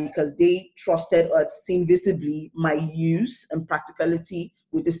do that because they trusted or had seen visibly my use and practicality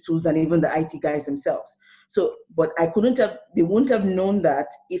with these tools than even the IT guys themselves. So, but they wouldn't have known that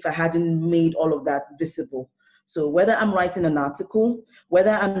if I hadn't made all of that visible. So whether I'm writing an article,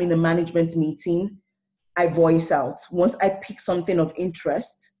 whether I'm in a management meeting, I voice out. Once I pick something of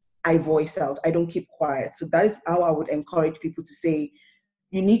interest, I voice out. I don't keep quiet. So that is how I would encourage people to say,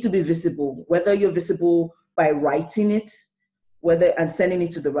 you need to be visible, whether you're visible by writing it, whether and sending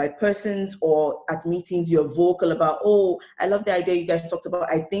it to the right persons, or at meetings you're vocal about, oh, I love the idea you guys talked about.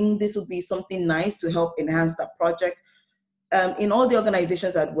 I think this would be something nice to help enhance that project. In all the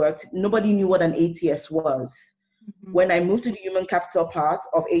organizations I'd worked, nobody knew what an ATS was. Mm-hmm. When I moved to the human capital part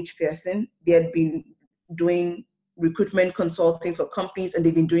of H. Pearson, they had been doing recruitment consulting for companies, and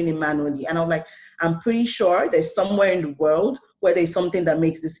they've been doing it manually. And I was like, I'm pretty sure there's somewhere in the world where there's something that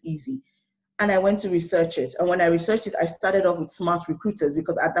makes this easy. And I went to research it. And when I researched it, I started off with smart recruiters,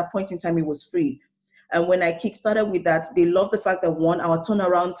 because at that point in time, it was free. And when I kickstarted with that, they loved the fact that, one, our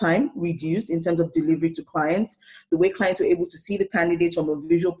turnaround time reduced in terms of delivery to clients, the way clients were able to see the candidates from a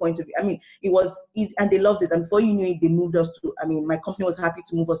visual point of view. I mean, it was easy, and they loved it. And before you knew it, they moved us to, my company was happy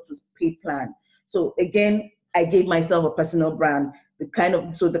to move us to paid plan. So again, I gave myself a personal brand.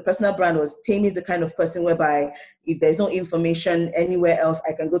 So the personal brand was, Tammy is the kind of person whereby if there's no information anywhere else,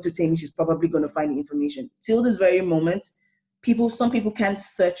 I can go to Tammy, she's probably going to find the information. Till this very moment, some people can't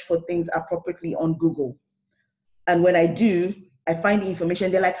search for things appropriately on Google. And when I do, I find the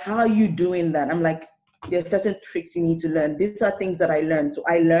information. They're like, how are you doing that? I'm like, there's certain tricks you need to learn. These are things that I learned. So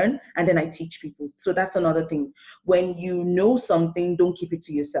I learn and then I teach people. So that's another thing. When you know something, don't keep it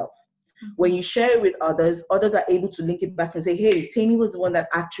to yourself. When you share it with others, others are able to link it back and say, hey, Tammy was the one that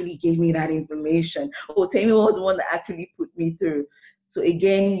actually gave me that information. Or Tammy was the one that actually put me through. So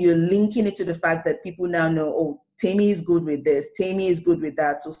again, you're linking it to the fact that people now know, oh, Tammy is good with this, Tammy is good with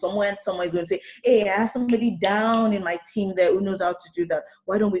that. So someone is going to say, hey, I have somebody down in my team there who knows how to do that.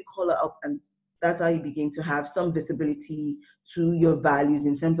 Why don't we call her up? And that's how you begin to have some visibility to your values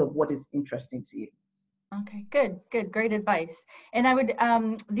in terms of what is interesting to you. Okay, good, great advice. And I would,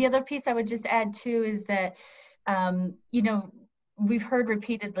 the other piece I would just add too is that, we've heard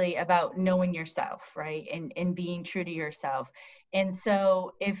repeatedly about knowing yourself, right? And being true to yourself. And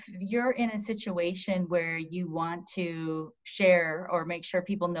so if you're in a situation where you want to share or make sure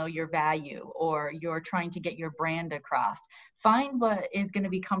people know your value, or you're trying to get your brand across, find what is going to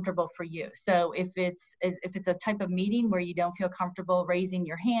be comfortable for you. So if it's a type of meeting where you don't feel comfortable raising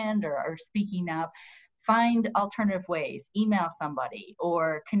your hand or speaking up, find alternative ways, email somebody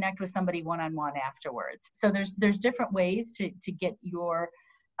or connect with somebody one-on-one afterwards. So there's different ways to get your,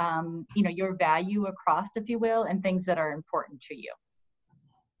 your value across, if you will, and things that are important to you.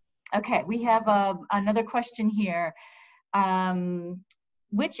 Okay, we have another question here.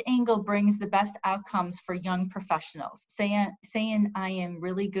 Which angle brings the best outcomes for young professionals? Saying I am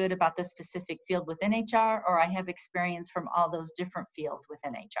really good about this specific field within HR, or I have experience from all those different fields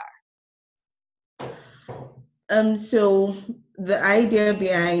within HR. So the idea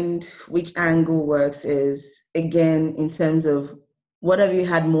behind which angle works is, again, in terms of what have you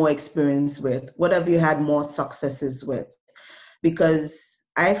had more experience with? What have you had more successes with? Because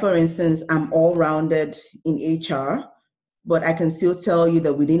I, for instance, I'm all-rounded in HR, but I can still tell you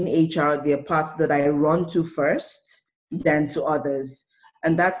that within HR, there are parts that I run to first than to others.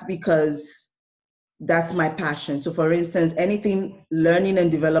 And that's because that's my passion. So for instance, anything learning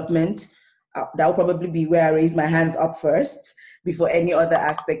and development, that will probably be where I raise my hands up first before any other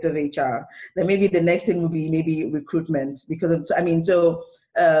aspect of HR. Then maybe the next thing will be maybe recruitment, because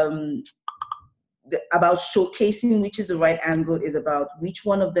about showcasing which is the right angle is about which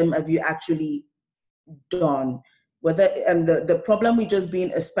one of them have you actually done. Whether the problem with just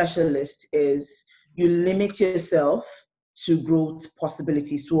being a specialist is you limit yourself to growth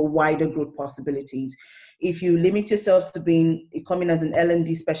possibilities, to a wider growth possibilities. If you limit yourself to coming as an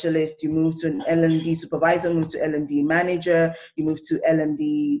L&D specialist, you move to an L&D supervisor, move to L&D manager, you move to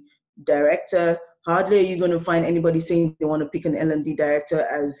L&D director. Hardly are you going to find anybody saying they want to pick an L&D director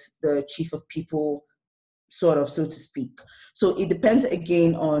as the chief of people, sort of, so to speak. So it depends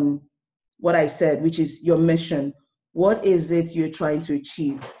again on what I said, which is your mission. What is it you're trying to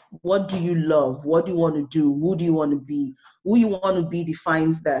achieve? What do you love? What do you want to do? Who do you want to be? Who you want to be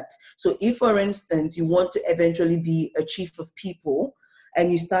defines that. So if, for instance, you want to eventually be a chief of people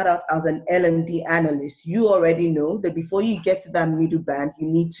and you start out as an L&D analyst, you already know that before you get to that middle band, you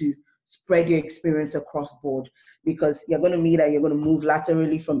need to spread your experience across board, because you're going to meet that you're going to move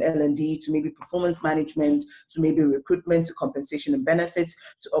laterally from L&D to maybe performance management, to maybe recruitment, to compensation and benefits,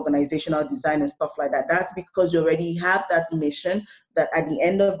 to organizational design and stuff like that. That's because you already have that mission that at the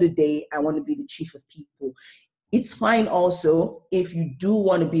end of the day, I want to be the chief of people. It's fine also if you do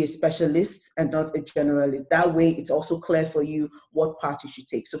want to be a specialist and not a generalist. That way, it's also clear for you what path you should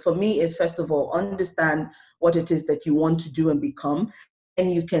take. So for me, it's first of all, understand what it is that you want to do and become.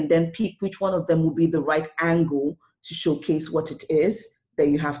 And you can then pick which one of them will be the right angle to showcase what it is that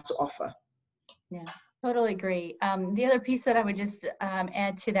you have to offer. Yeah, totally agree. The other piece that I would just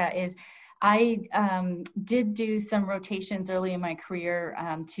add to that is, I did do some rotations early in my career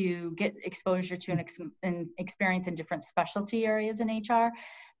to get exposure to an experience in different specialty areas in HR,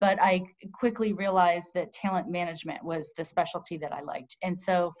 but I quickly realized that talent management was the specialty that I liked. And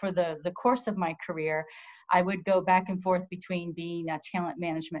so for the course of my career, I would go back and forth between being a talent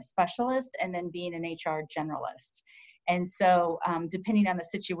management specialist and then being an HR generalist. And so depending on the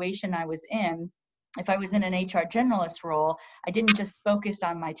situation I was in, if I was in an HR generalist role, I didn't just focus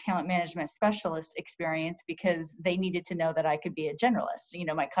on my talent management specialist experience because they needed to know that I could be a generalist, you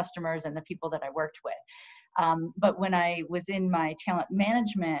know, my customers and the people that I worked with. But when I was in my talent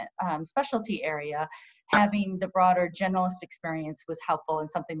management specialty area, having the broader generalist experience was helpful and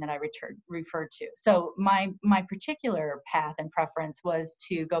something that I referred to. So my particular path and preference was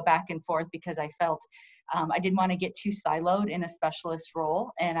to go back and forth because I felt I didn't want to get too siloed in a specialist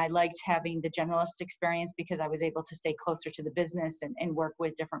role. And I liked having the generalist experience because I was able to stay closer to the business and work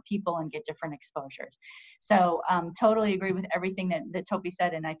with different people and get different exposures. So totally agree with everything that Topi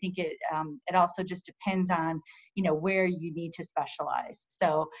said. And I think it also just depends on, you know, where you need to specialize.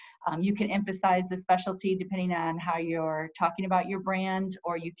 So you can emphasize the specialty depending on how you're talking about your brand,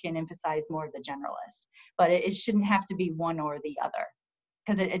 or you can emphasize more of the generalist. But it shouldn't have to be one or the other,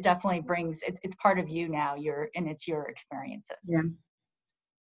 because it definitely brings, it's part of you now, and it's your experiences. Yeah.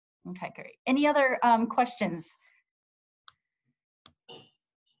 Okay, great. Any other questions?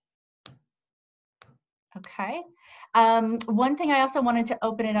 Okay. One thing I also wanted to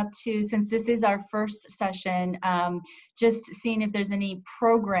open it up to, since this is our first session, just seeing if there's any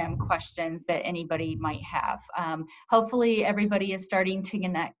program questions that anybody might have. Hopefully everybody is starting to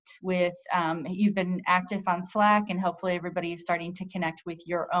connect with, you've been active on Slack, and hopefully everybody is starting to connect with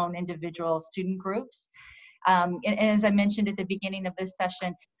your own individual student groups. And as I mentioned at the beginning of this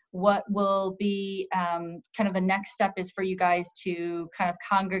session, what will be kind of the next step is for you guys to kind of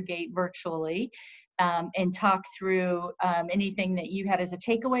congregate virtually and talk through anything that you had as a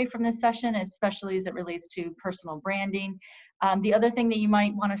takeaway from this session, especially as it relates to personal branding. The other thing that you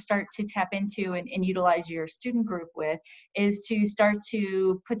might want to start to tap into and utilize your student group with is to start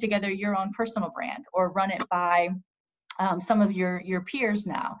to put together your own personal brand or run it by some of your peers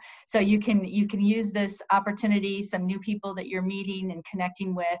now. So you can use this opportunity, some new people that you're meeting and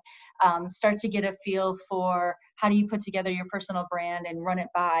connecting with, start to get a feel for how do you put together your personal brand and run it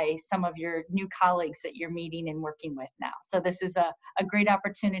by some of your new colleagues that you're meeting and working with now. So this is a great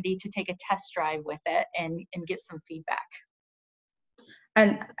opportunity to take a test drive with it and get some feedback.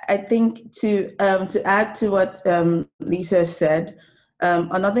 And I think to add to what Lisa said,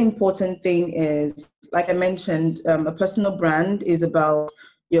 another important thing is, like I mentioned, a personal brand is about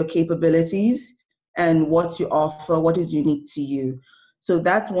your capabilities and what you offer, what is unique to you. So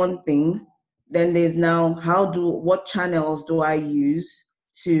that's one thing. Then there's now what channels do I use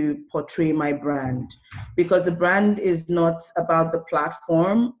to portray my brand? Because the brand is not about the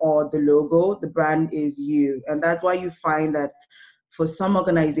platform or the logo, the brand is you. And that's why you find that for some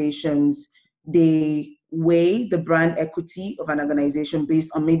organizations, they weigh the brand equity of an organization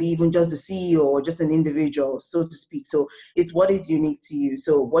based on maybe even just the CEO or just an individual, so to speak. So it's what is unique to you.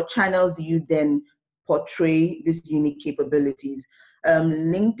 So what channels do you then portray these unique capabilities?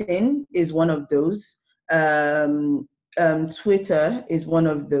 LinkedIn is one of those. Twitter is one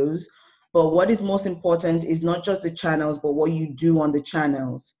of those. But what is most important is not just the channels, but what you do on the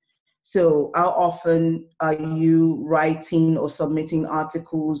channels. So how often are you writing or submitting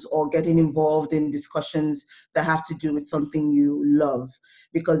articles or getting involved in discussions that have to do with something you love?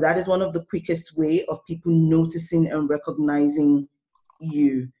 Because that is one of the quickest way of people noticing and recognizing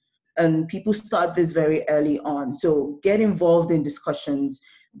you. And people start this very early on. So get involved in discussions,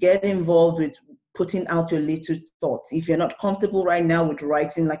 get involved with putting out your little thoughts. If you're not comfortable right now with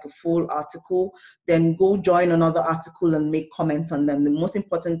writing like a full article, then go join another article and make comments on them. The most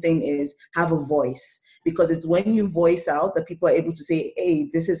important thing is have a voice, because it's when you voice out that people are able to say, hey,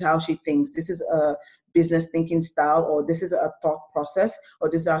 this is how she thinks, this is a business thinking style, or this is a thought process, or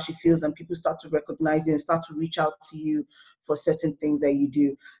this is how she feels, and people start to recognize you and start to reach out to you for certain things that you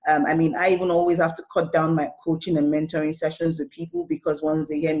do. I mean, I even always have to cut down my coaching and mentoring sessions with people, because once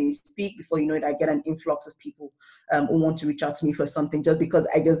they hear me speak, before you know it, I get an influx of people who want to reach out to me for something just because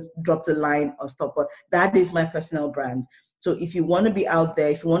I just dropped a line or stuff. But that is my personal brand. So if you want to be out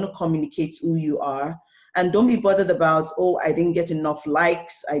there, if you want to communicate who you are, and don't be bothered about, oh, I didn't get enough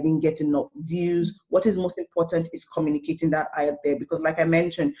likes, I didn't get enough views. What is most important is communicating that out there, because like I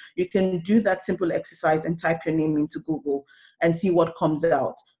mentioned, you can do that simple exercise and type your name into Google and see what comes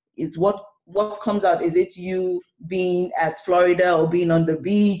out. Is what comes out, is it you being at Florida or being on the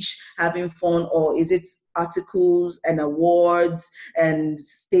beach having fun, or is it articles and awards and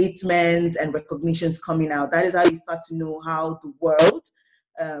statements and recognitions coming out? That is how you start to know how the world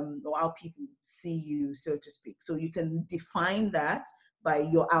or how people see you, so to speak. So you can define that by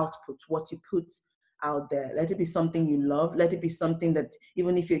your output, what you put out there. Let it be something you love. Let it be something that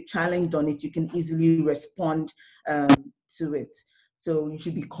even if you're challenged on it, you can easily respond to it. So you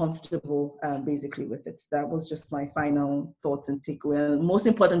should be comfortable basically with it. That was just my final thoughts and takeaway. And most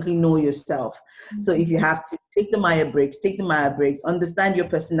importantly, know yourself. So if you have to take the Maya breaks, understand your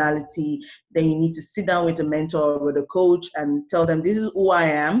personality, then you need to sit down with a mentor or with a coach and tell them, this is who I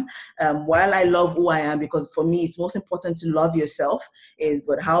am. While I love who I am, because for me, it's most important to love yourself,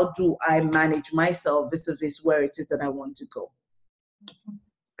 but how do I manage myself vis-a-vis where it is that I want to go?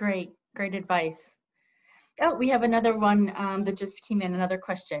 Great advice. Oh, we have another one that just came in, another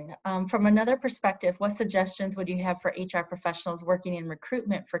question. From another perspective, what suggestions would you have for HR professionals working in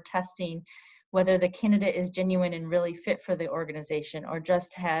recruitment for testing whether the candidate is genuine and really fit for the organization, or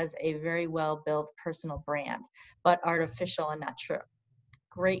just has a very well-built personal brand, but artificial and not true?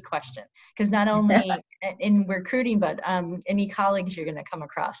 Great question. Because not only in recruiting, but any colleagues you're going to come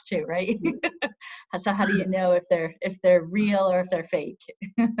across too, right? So how do you know if they're real or if they're fake?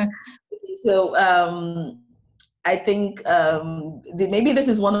 So I think maybe this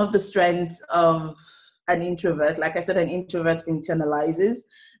is one of the strengths of an introvert. Like I said, an introvert internalizes.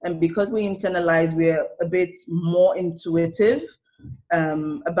 And because we internalize, we're a bit more intuitive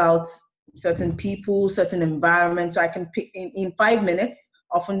about certain people, certain environments. So I can pick in 5 minutes.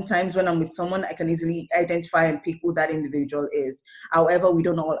 Oftentimes when I'm with someone, I can easily identify and pick who that individual is. However, we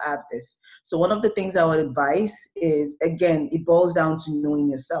don't all have this. So one of the things I would advise is, again, it boils down to knowing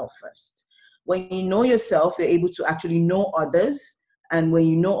yourself first. When you know yourself, you're able to actually know others. And when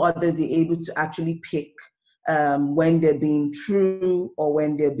you know others, you're able to actually pick when they're being true or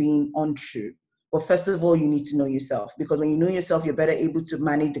when they're being untrue. But first of all, you need to know yourself, because when you know yourself, you're better able to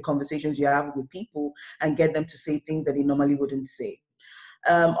manage the conversations you have with people and get them to say things that they normally wouldn't say.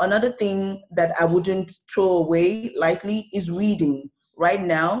 Another thing that I wouldn't throw away lightly is reading. Right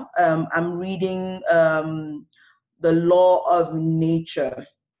now, I'm reading The Law of Nature,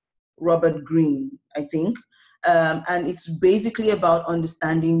 Robert Greene, I think. And it's basically about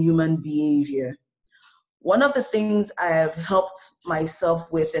understanding human behavior. One of the things I have helped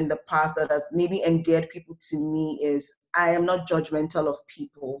myself with in the past that has maybe endeared people to me is I am not judgmental of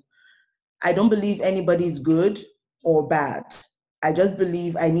people. I don't believe anybody is good or bad. I just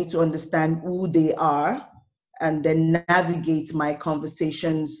believe I need to understand who they are and then navigate my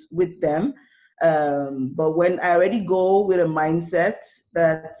conversations with them. But when I already go with a mindset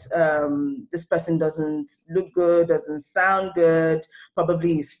that this person doesn't look good, doesn't sound good,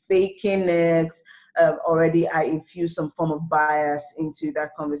 probably is faking it, already I infuse some form of bias into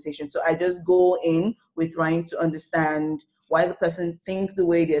that conversation. So I just go in with trying to understand why the person thinks the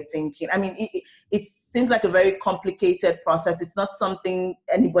way they're thinking. I mean, it seems like a very complicated process. It's not something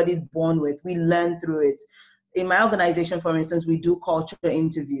anybody's born with. We learn through it. In my organization, for instance, we do culture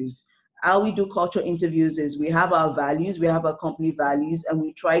interviews. How we do culture interviews is we have our values, we have our company values, and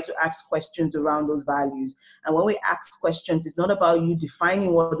we try to ask questions around those values. And when we ask questions, it's not about you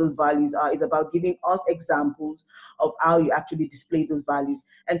defining what those values are, it's about giving us examples of how you actually display those values.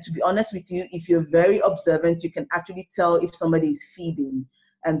 And to be honest with you, if you're very observant, you can actually tell if somebody is feeding.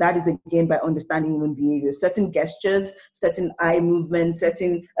 And that is, again, by understanding human behavior. Certain gestures, certain eye movements,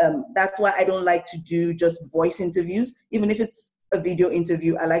 that's why I don't like to do just voice interviews. Even if it's a video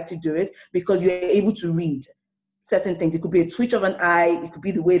interview, I like to do it because you're able to read certain things. It could be a twitch of an eye. It could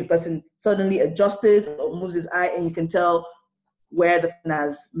be the way the person suddenly adjusts or moves his eye, and you can tell where the person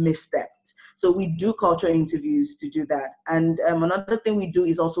has misstepped. So we do culture interviews to do that. And another thing we do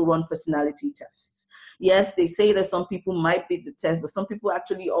is also run personality tests. Yes, they say that some people might beat the test, but some people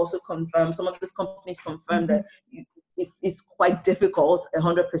actually also confirm, some of these companies confirm that it's quite difficult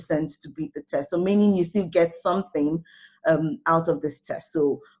 100% to beat the test. So meaning you still get something out of this test.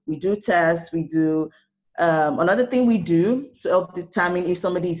 So we do tests, we do, another thing we do to help determine if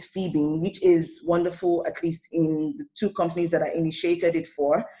somebody is feeding, which is wonderful, at least in the 2 companies that I initiated it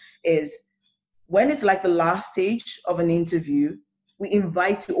for, is when it's like the last stage of an interview, we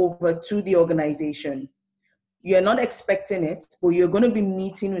invite you over to the organization. You're not expecting it, but you're going to be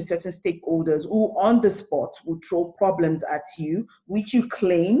meeting with certain stakeholders who on the spot will throw problems at you, which you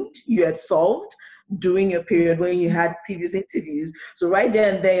claimed you had solved during your period when you had previous interviews. So right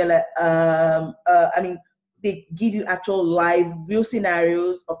there and there, you're like, they give you actual live, real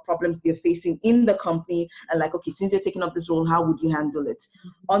scenarios of problems they're facing in the company. And like, okay, since you're taking up this role, how would you handle it?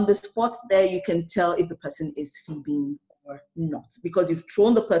 On the spot there, you can tell if the person is feeding or not, because you've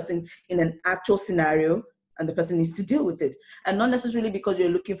thrown the person in an actual scenario and the person needs to deal with it. And not necessarily because you're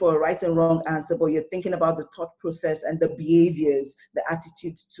looking for a right and wrong answer, but you're thinking about the thought process and the behaviors, the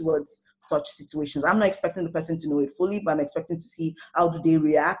attitude towards such situations. I'm not expecting the person to know it fully, but I'm expecting to see how do they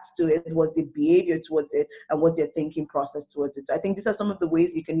react to it, what's their behavior towards it, and what's their thinking process towards it. So I think these are some of the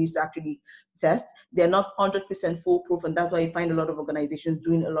ways you can use to actually test. They're not 100% foolproof, and that's why you find a lot of organizations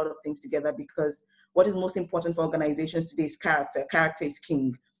doing a lot of things together, because what is most important for organizations today is character. Character is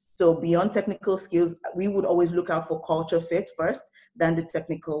king. So beyond technical skills, we would always look out for culture fit first than the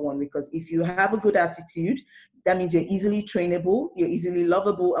technical one, because if you have a good attitude, that means you're easily trainable, you're easily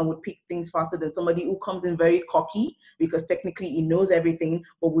lovable, and would pick things faster than somebody who comes in very cocky because technically he knows everything,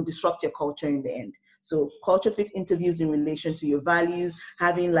 but would disrupt your culture in the end. So culture fit interviews in relation to your values,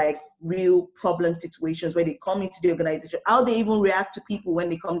 having like real problem situations where they come into the organization, how they even react to people when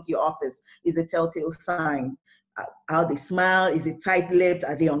they come to your office is a telltale sign. How they smile, is it tight-lipped,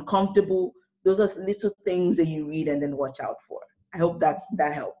 are they uncomfortable? Those are little things that you read and then watch out for. I hope that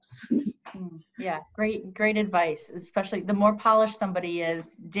helps. Yeah, great advice. Especially the more polished somebody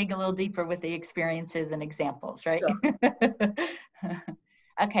is, dig a little deeper with the experiences and examples, right? Sure.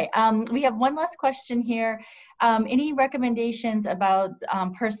 Okay, we have one last question here. Any recommendations about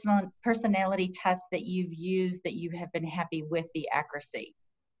personality tests that you've used that you have been happy with the accuracy?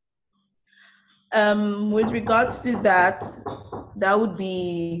 With regards to that, that would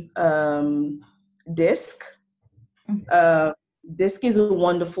be DISC. DISC is a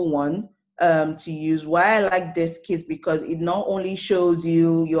wonderful one to use. Why I like DISC is because it not only shows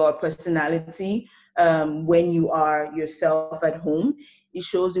you your personality when you are yourself at home, it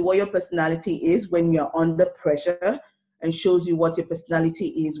shows you what your personality is when you're under pressure, and shows you what your personality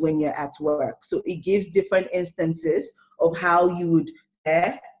is when you're at work. So it gives different instances of how you would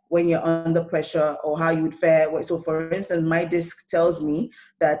fare when you're under pressure, or how you would fare. So for instance, my DISC tells me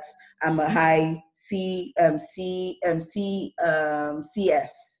that I'm a high CS.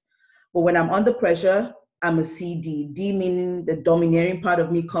 But when I'm under pressure, I'm a CD. D meaning the domineering part of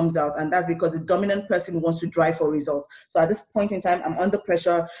me comes out. And that's because the dominant person wants to drive for results. So at this point in time, I'm under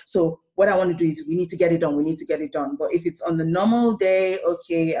pressure. So what I want to do is we need to get it done. We need to get it done. But if it's on the normal day,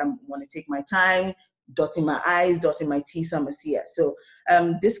 okay, I want to take my time, dotting my I's, dotting my T's, so I'm a CS. So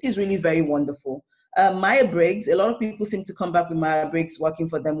DISC is really very wonderful. Myers-Briggs, a lot of people seem to come back with Myers-Briggs working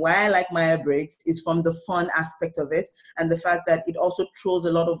for them. Why I like Myers-Briggs is from the fun aspect of it, and the fact that it also throws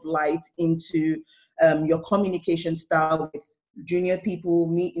a lot of light into your communication style with junior people,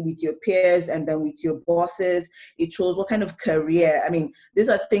 meet with your peers, and then with your bosses. It shows what kind of career. I mean, these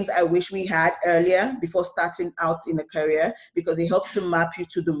are things I wish we had earlier before starting out in a career, because it helps to map you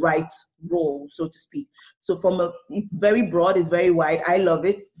to the right role, so to speak. So it's very broad, it's very wide. I love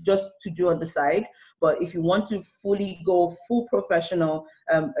it just to do on the side. But if you want to fully go full professional,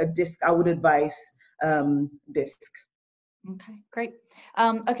 a DISC, I would advise DISC. Okay, great.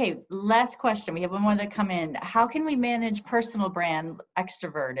 Okay, last question. We have one more that come in. How can we manage personal brand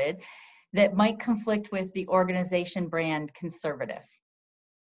extroverted that might conflict with the organization brand conservative?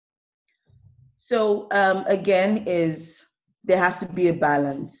 So again, there has to be a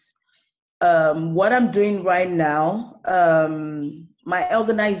balance. What I'm doing right now, my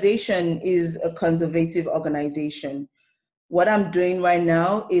organization is a conservative organization. What I'm doing right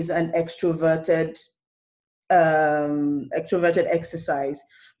now is an extroverted exercise.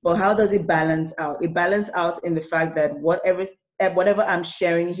 But how does it balance out? It balances out in the fact that whatever I'm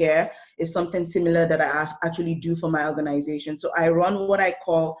sharing here is something similar that I actually do for my organization. So I run what I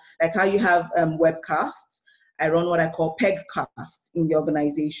call, like how you have webcasts, I run what I call pegcasts in the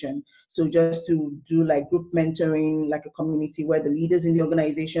organization. So just to do like group mentoring, like a community where the leaders in the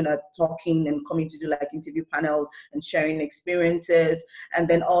organization are talking and coming to do like interview panels and sharing experiences. And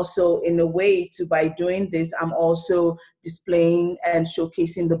then also in a way by doing this, I'm also displaying and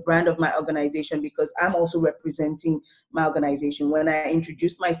showcasing the brand of my organization, because I'm also representing my organization. When I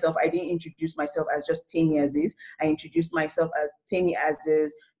introduced myself, I didn't introduce myself as just Tammy Aziz. I introduced myself as Tammy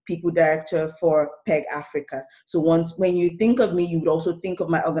Aziz, People Director for PEG Africa. So when you think of me, you would also think of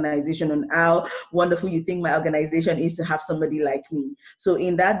my organization and how wonderful you think my organization is to have somebody like me. So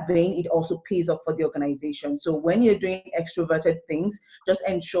in that vein, it also pays off for the organization. So when you're doing extroverted things, just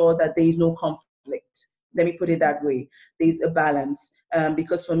ensure that there is no conflict. Let me put it that way. There's a balance.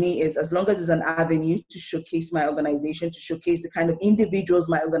 Because for me, is as long as there's an avenue to showcase my organization, to showcase the kind of individuals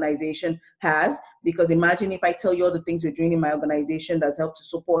my organization has. Because imagine if I tell you all the things we're doing in my organization that's helped to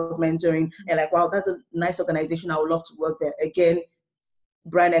support mentoring, and like, wow, that's a nice organization, I would love to work there. Again,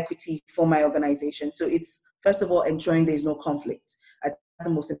 brand equity for my organization. So it's, first of all, ensuring there's no conflict. At the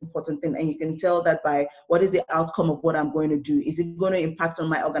most important thing. And you can tell that by what is the outcome of what I'm going to do. Is it going to impact on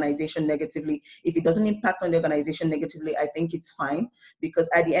my organization negatively? If it doesn't impact on the organization negatively, I think it's fine. Because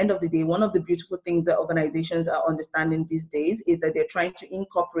at the end of the day, one of the beautiful things that organizations are understanding these days is that they're trying to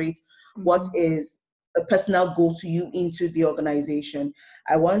incorporate what is a personal goal to you into the organization.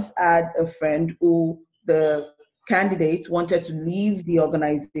 I once had a friend who the candidate wanted to leave the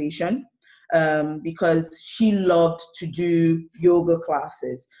organization because she loved to do yoga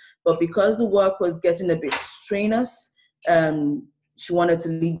classes. But because the work was getting a bit strenuous, she wanted to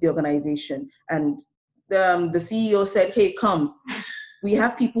leave the organization. And the CEO said, hey, come, we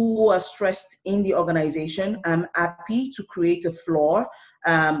have people who are stressed in the organization. I'm happy to create a floor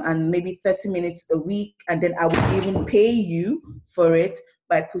and maybe 30 minutes a week. And then I will even pay you for it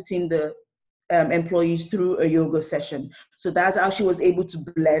by putting the employees through a yoga session. So that's how she was able to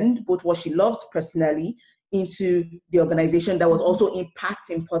blend both what she loves personally into the organization that was also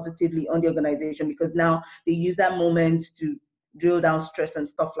impacting positively on the organization, because now they use that moment to drill down stress and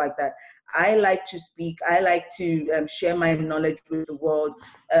stuff like that. I like to speak. I like to share my knowledge with the world.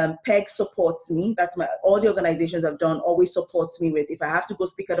 PEG supports me. That's all the organizations I've done always supports me with. If I have to go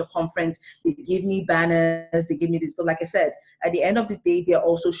speak at a conference, they give me banners, they give me this. But like I said, at the end of the day, I'm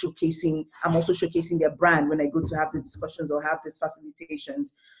also showcasing their brand when I go to have the discussions or have these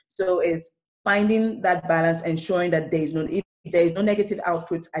facilitations. So it's finding that balance, ensuring that if there is no negative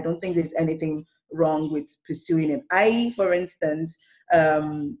output, I don't think there's anything wrong with pursuing it. For instance,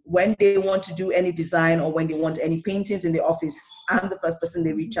 when they want to do any design or when they want any paintings in the office, I'm the first person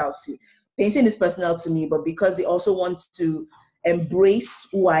they reach out to. Painting is personal to me, but because they also want to embrace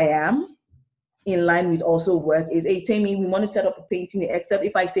who I am in line with also work, is, hey, Tammy, we want to set up a painting, except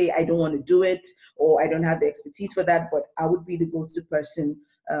if I say I don't want to do it or I don't have the expertise for that, but I would be the go-to person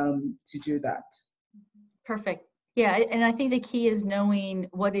to do that. Perfect. Yeah, and I think the key is knowing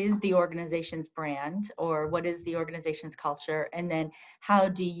what is the organization's brand or what is the organization's culture, and then how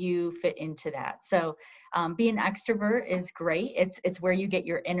do you fit into that. So being an extrovert is great. It's where you get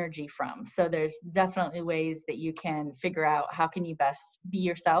your energy from. So there's definitely ways that you can figure out how can you best be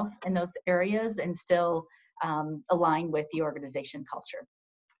yourself in those areas and still align with the organization culture.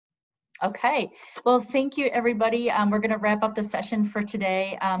 Okay, well, thank you, everybody. We're going to wrap up the session for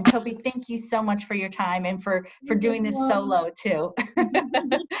today. Toby, thank you so much for your time and for doing this solo too.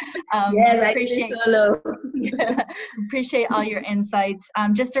 Yes, I did solo. Appreciate all your insights.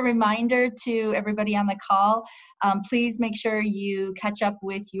 Just a reminder to everybody on the call, please make sure you catch up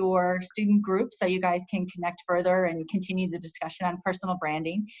with your student group so you guys can connect further and continue the discussion on personal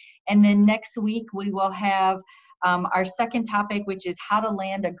branding. And then next week, we will have our second topic, which is how to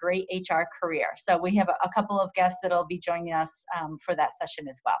land a great HR career. So we have a couple of guests that'll be joining us for that session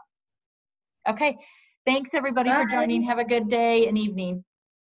as well. Okay, thanks everybody for joining. Have a good day and evening.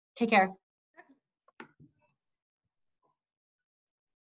 Take care.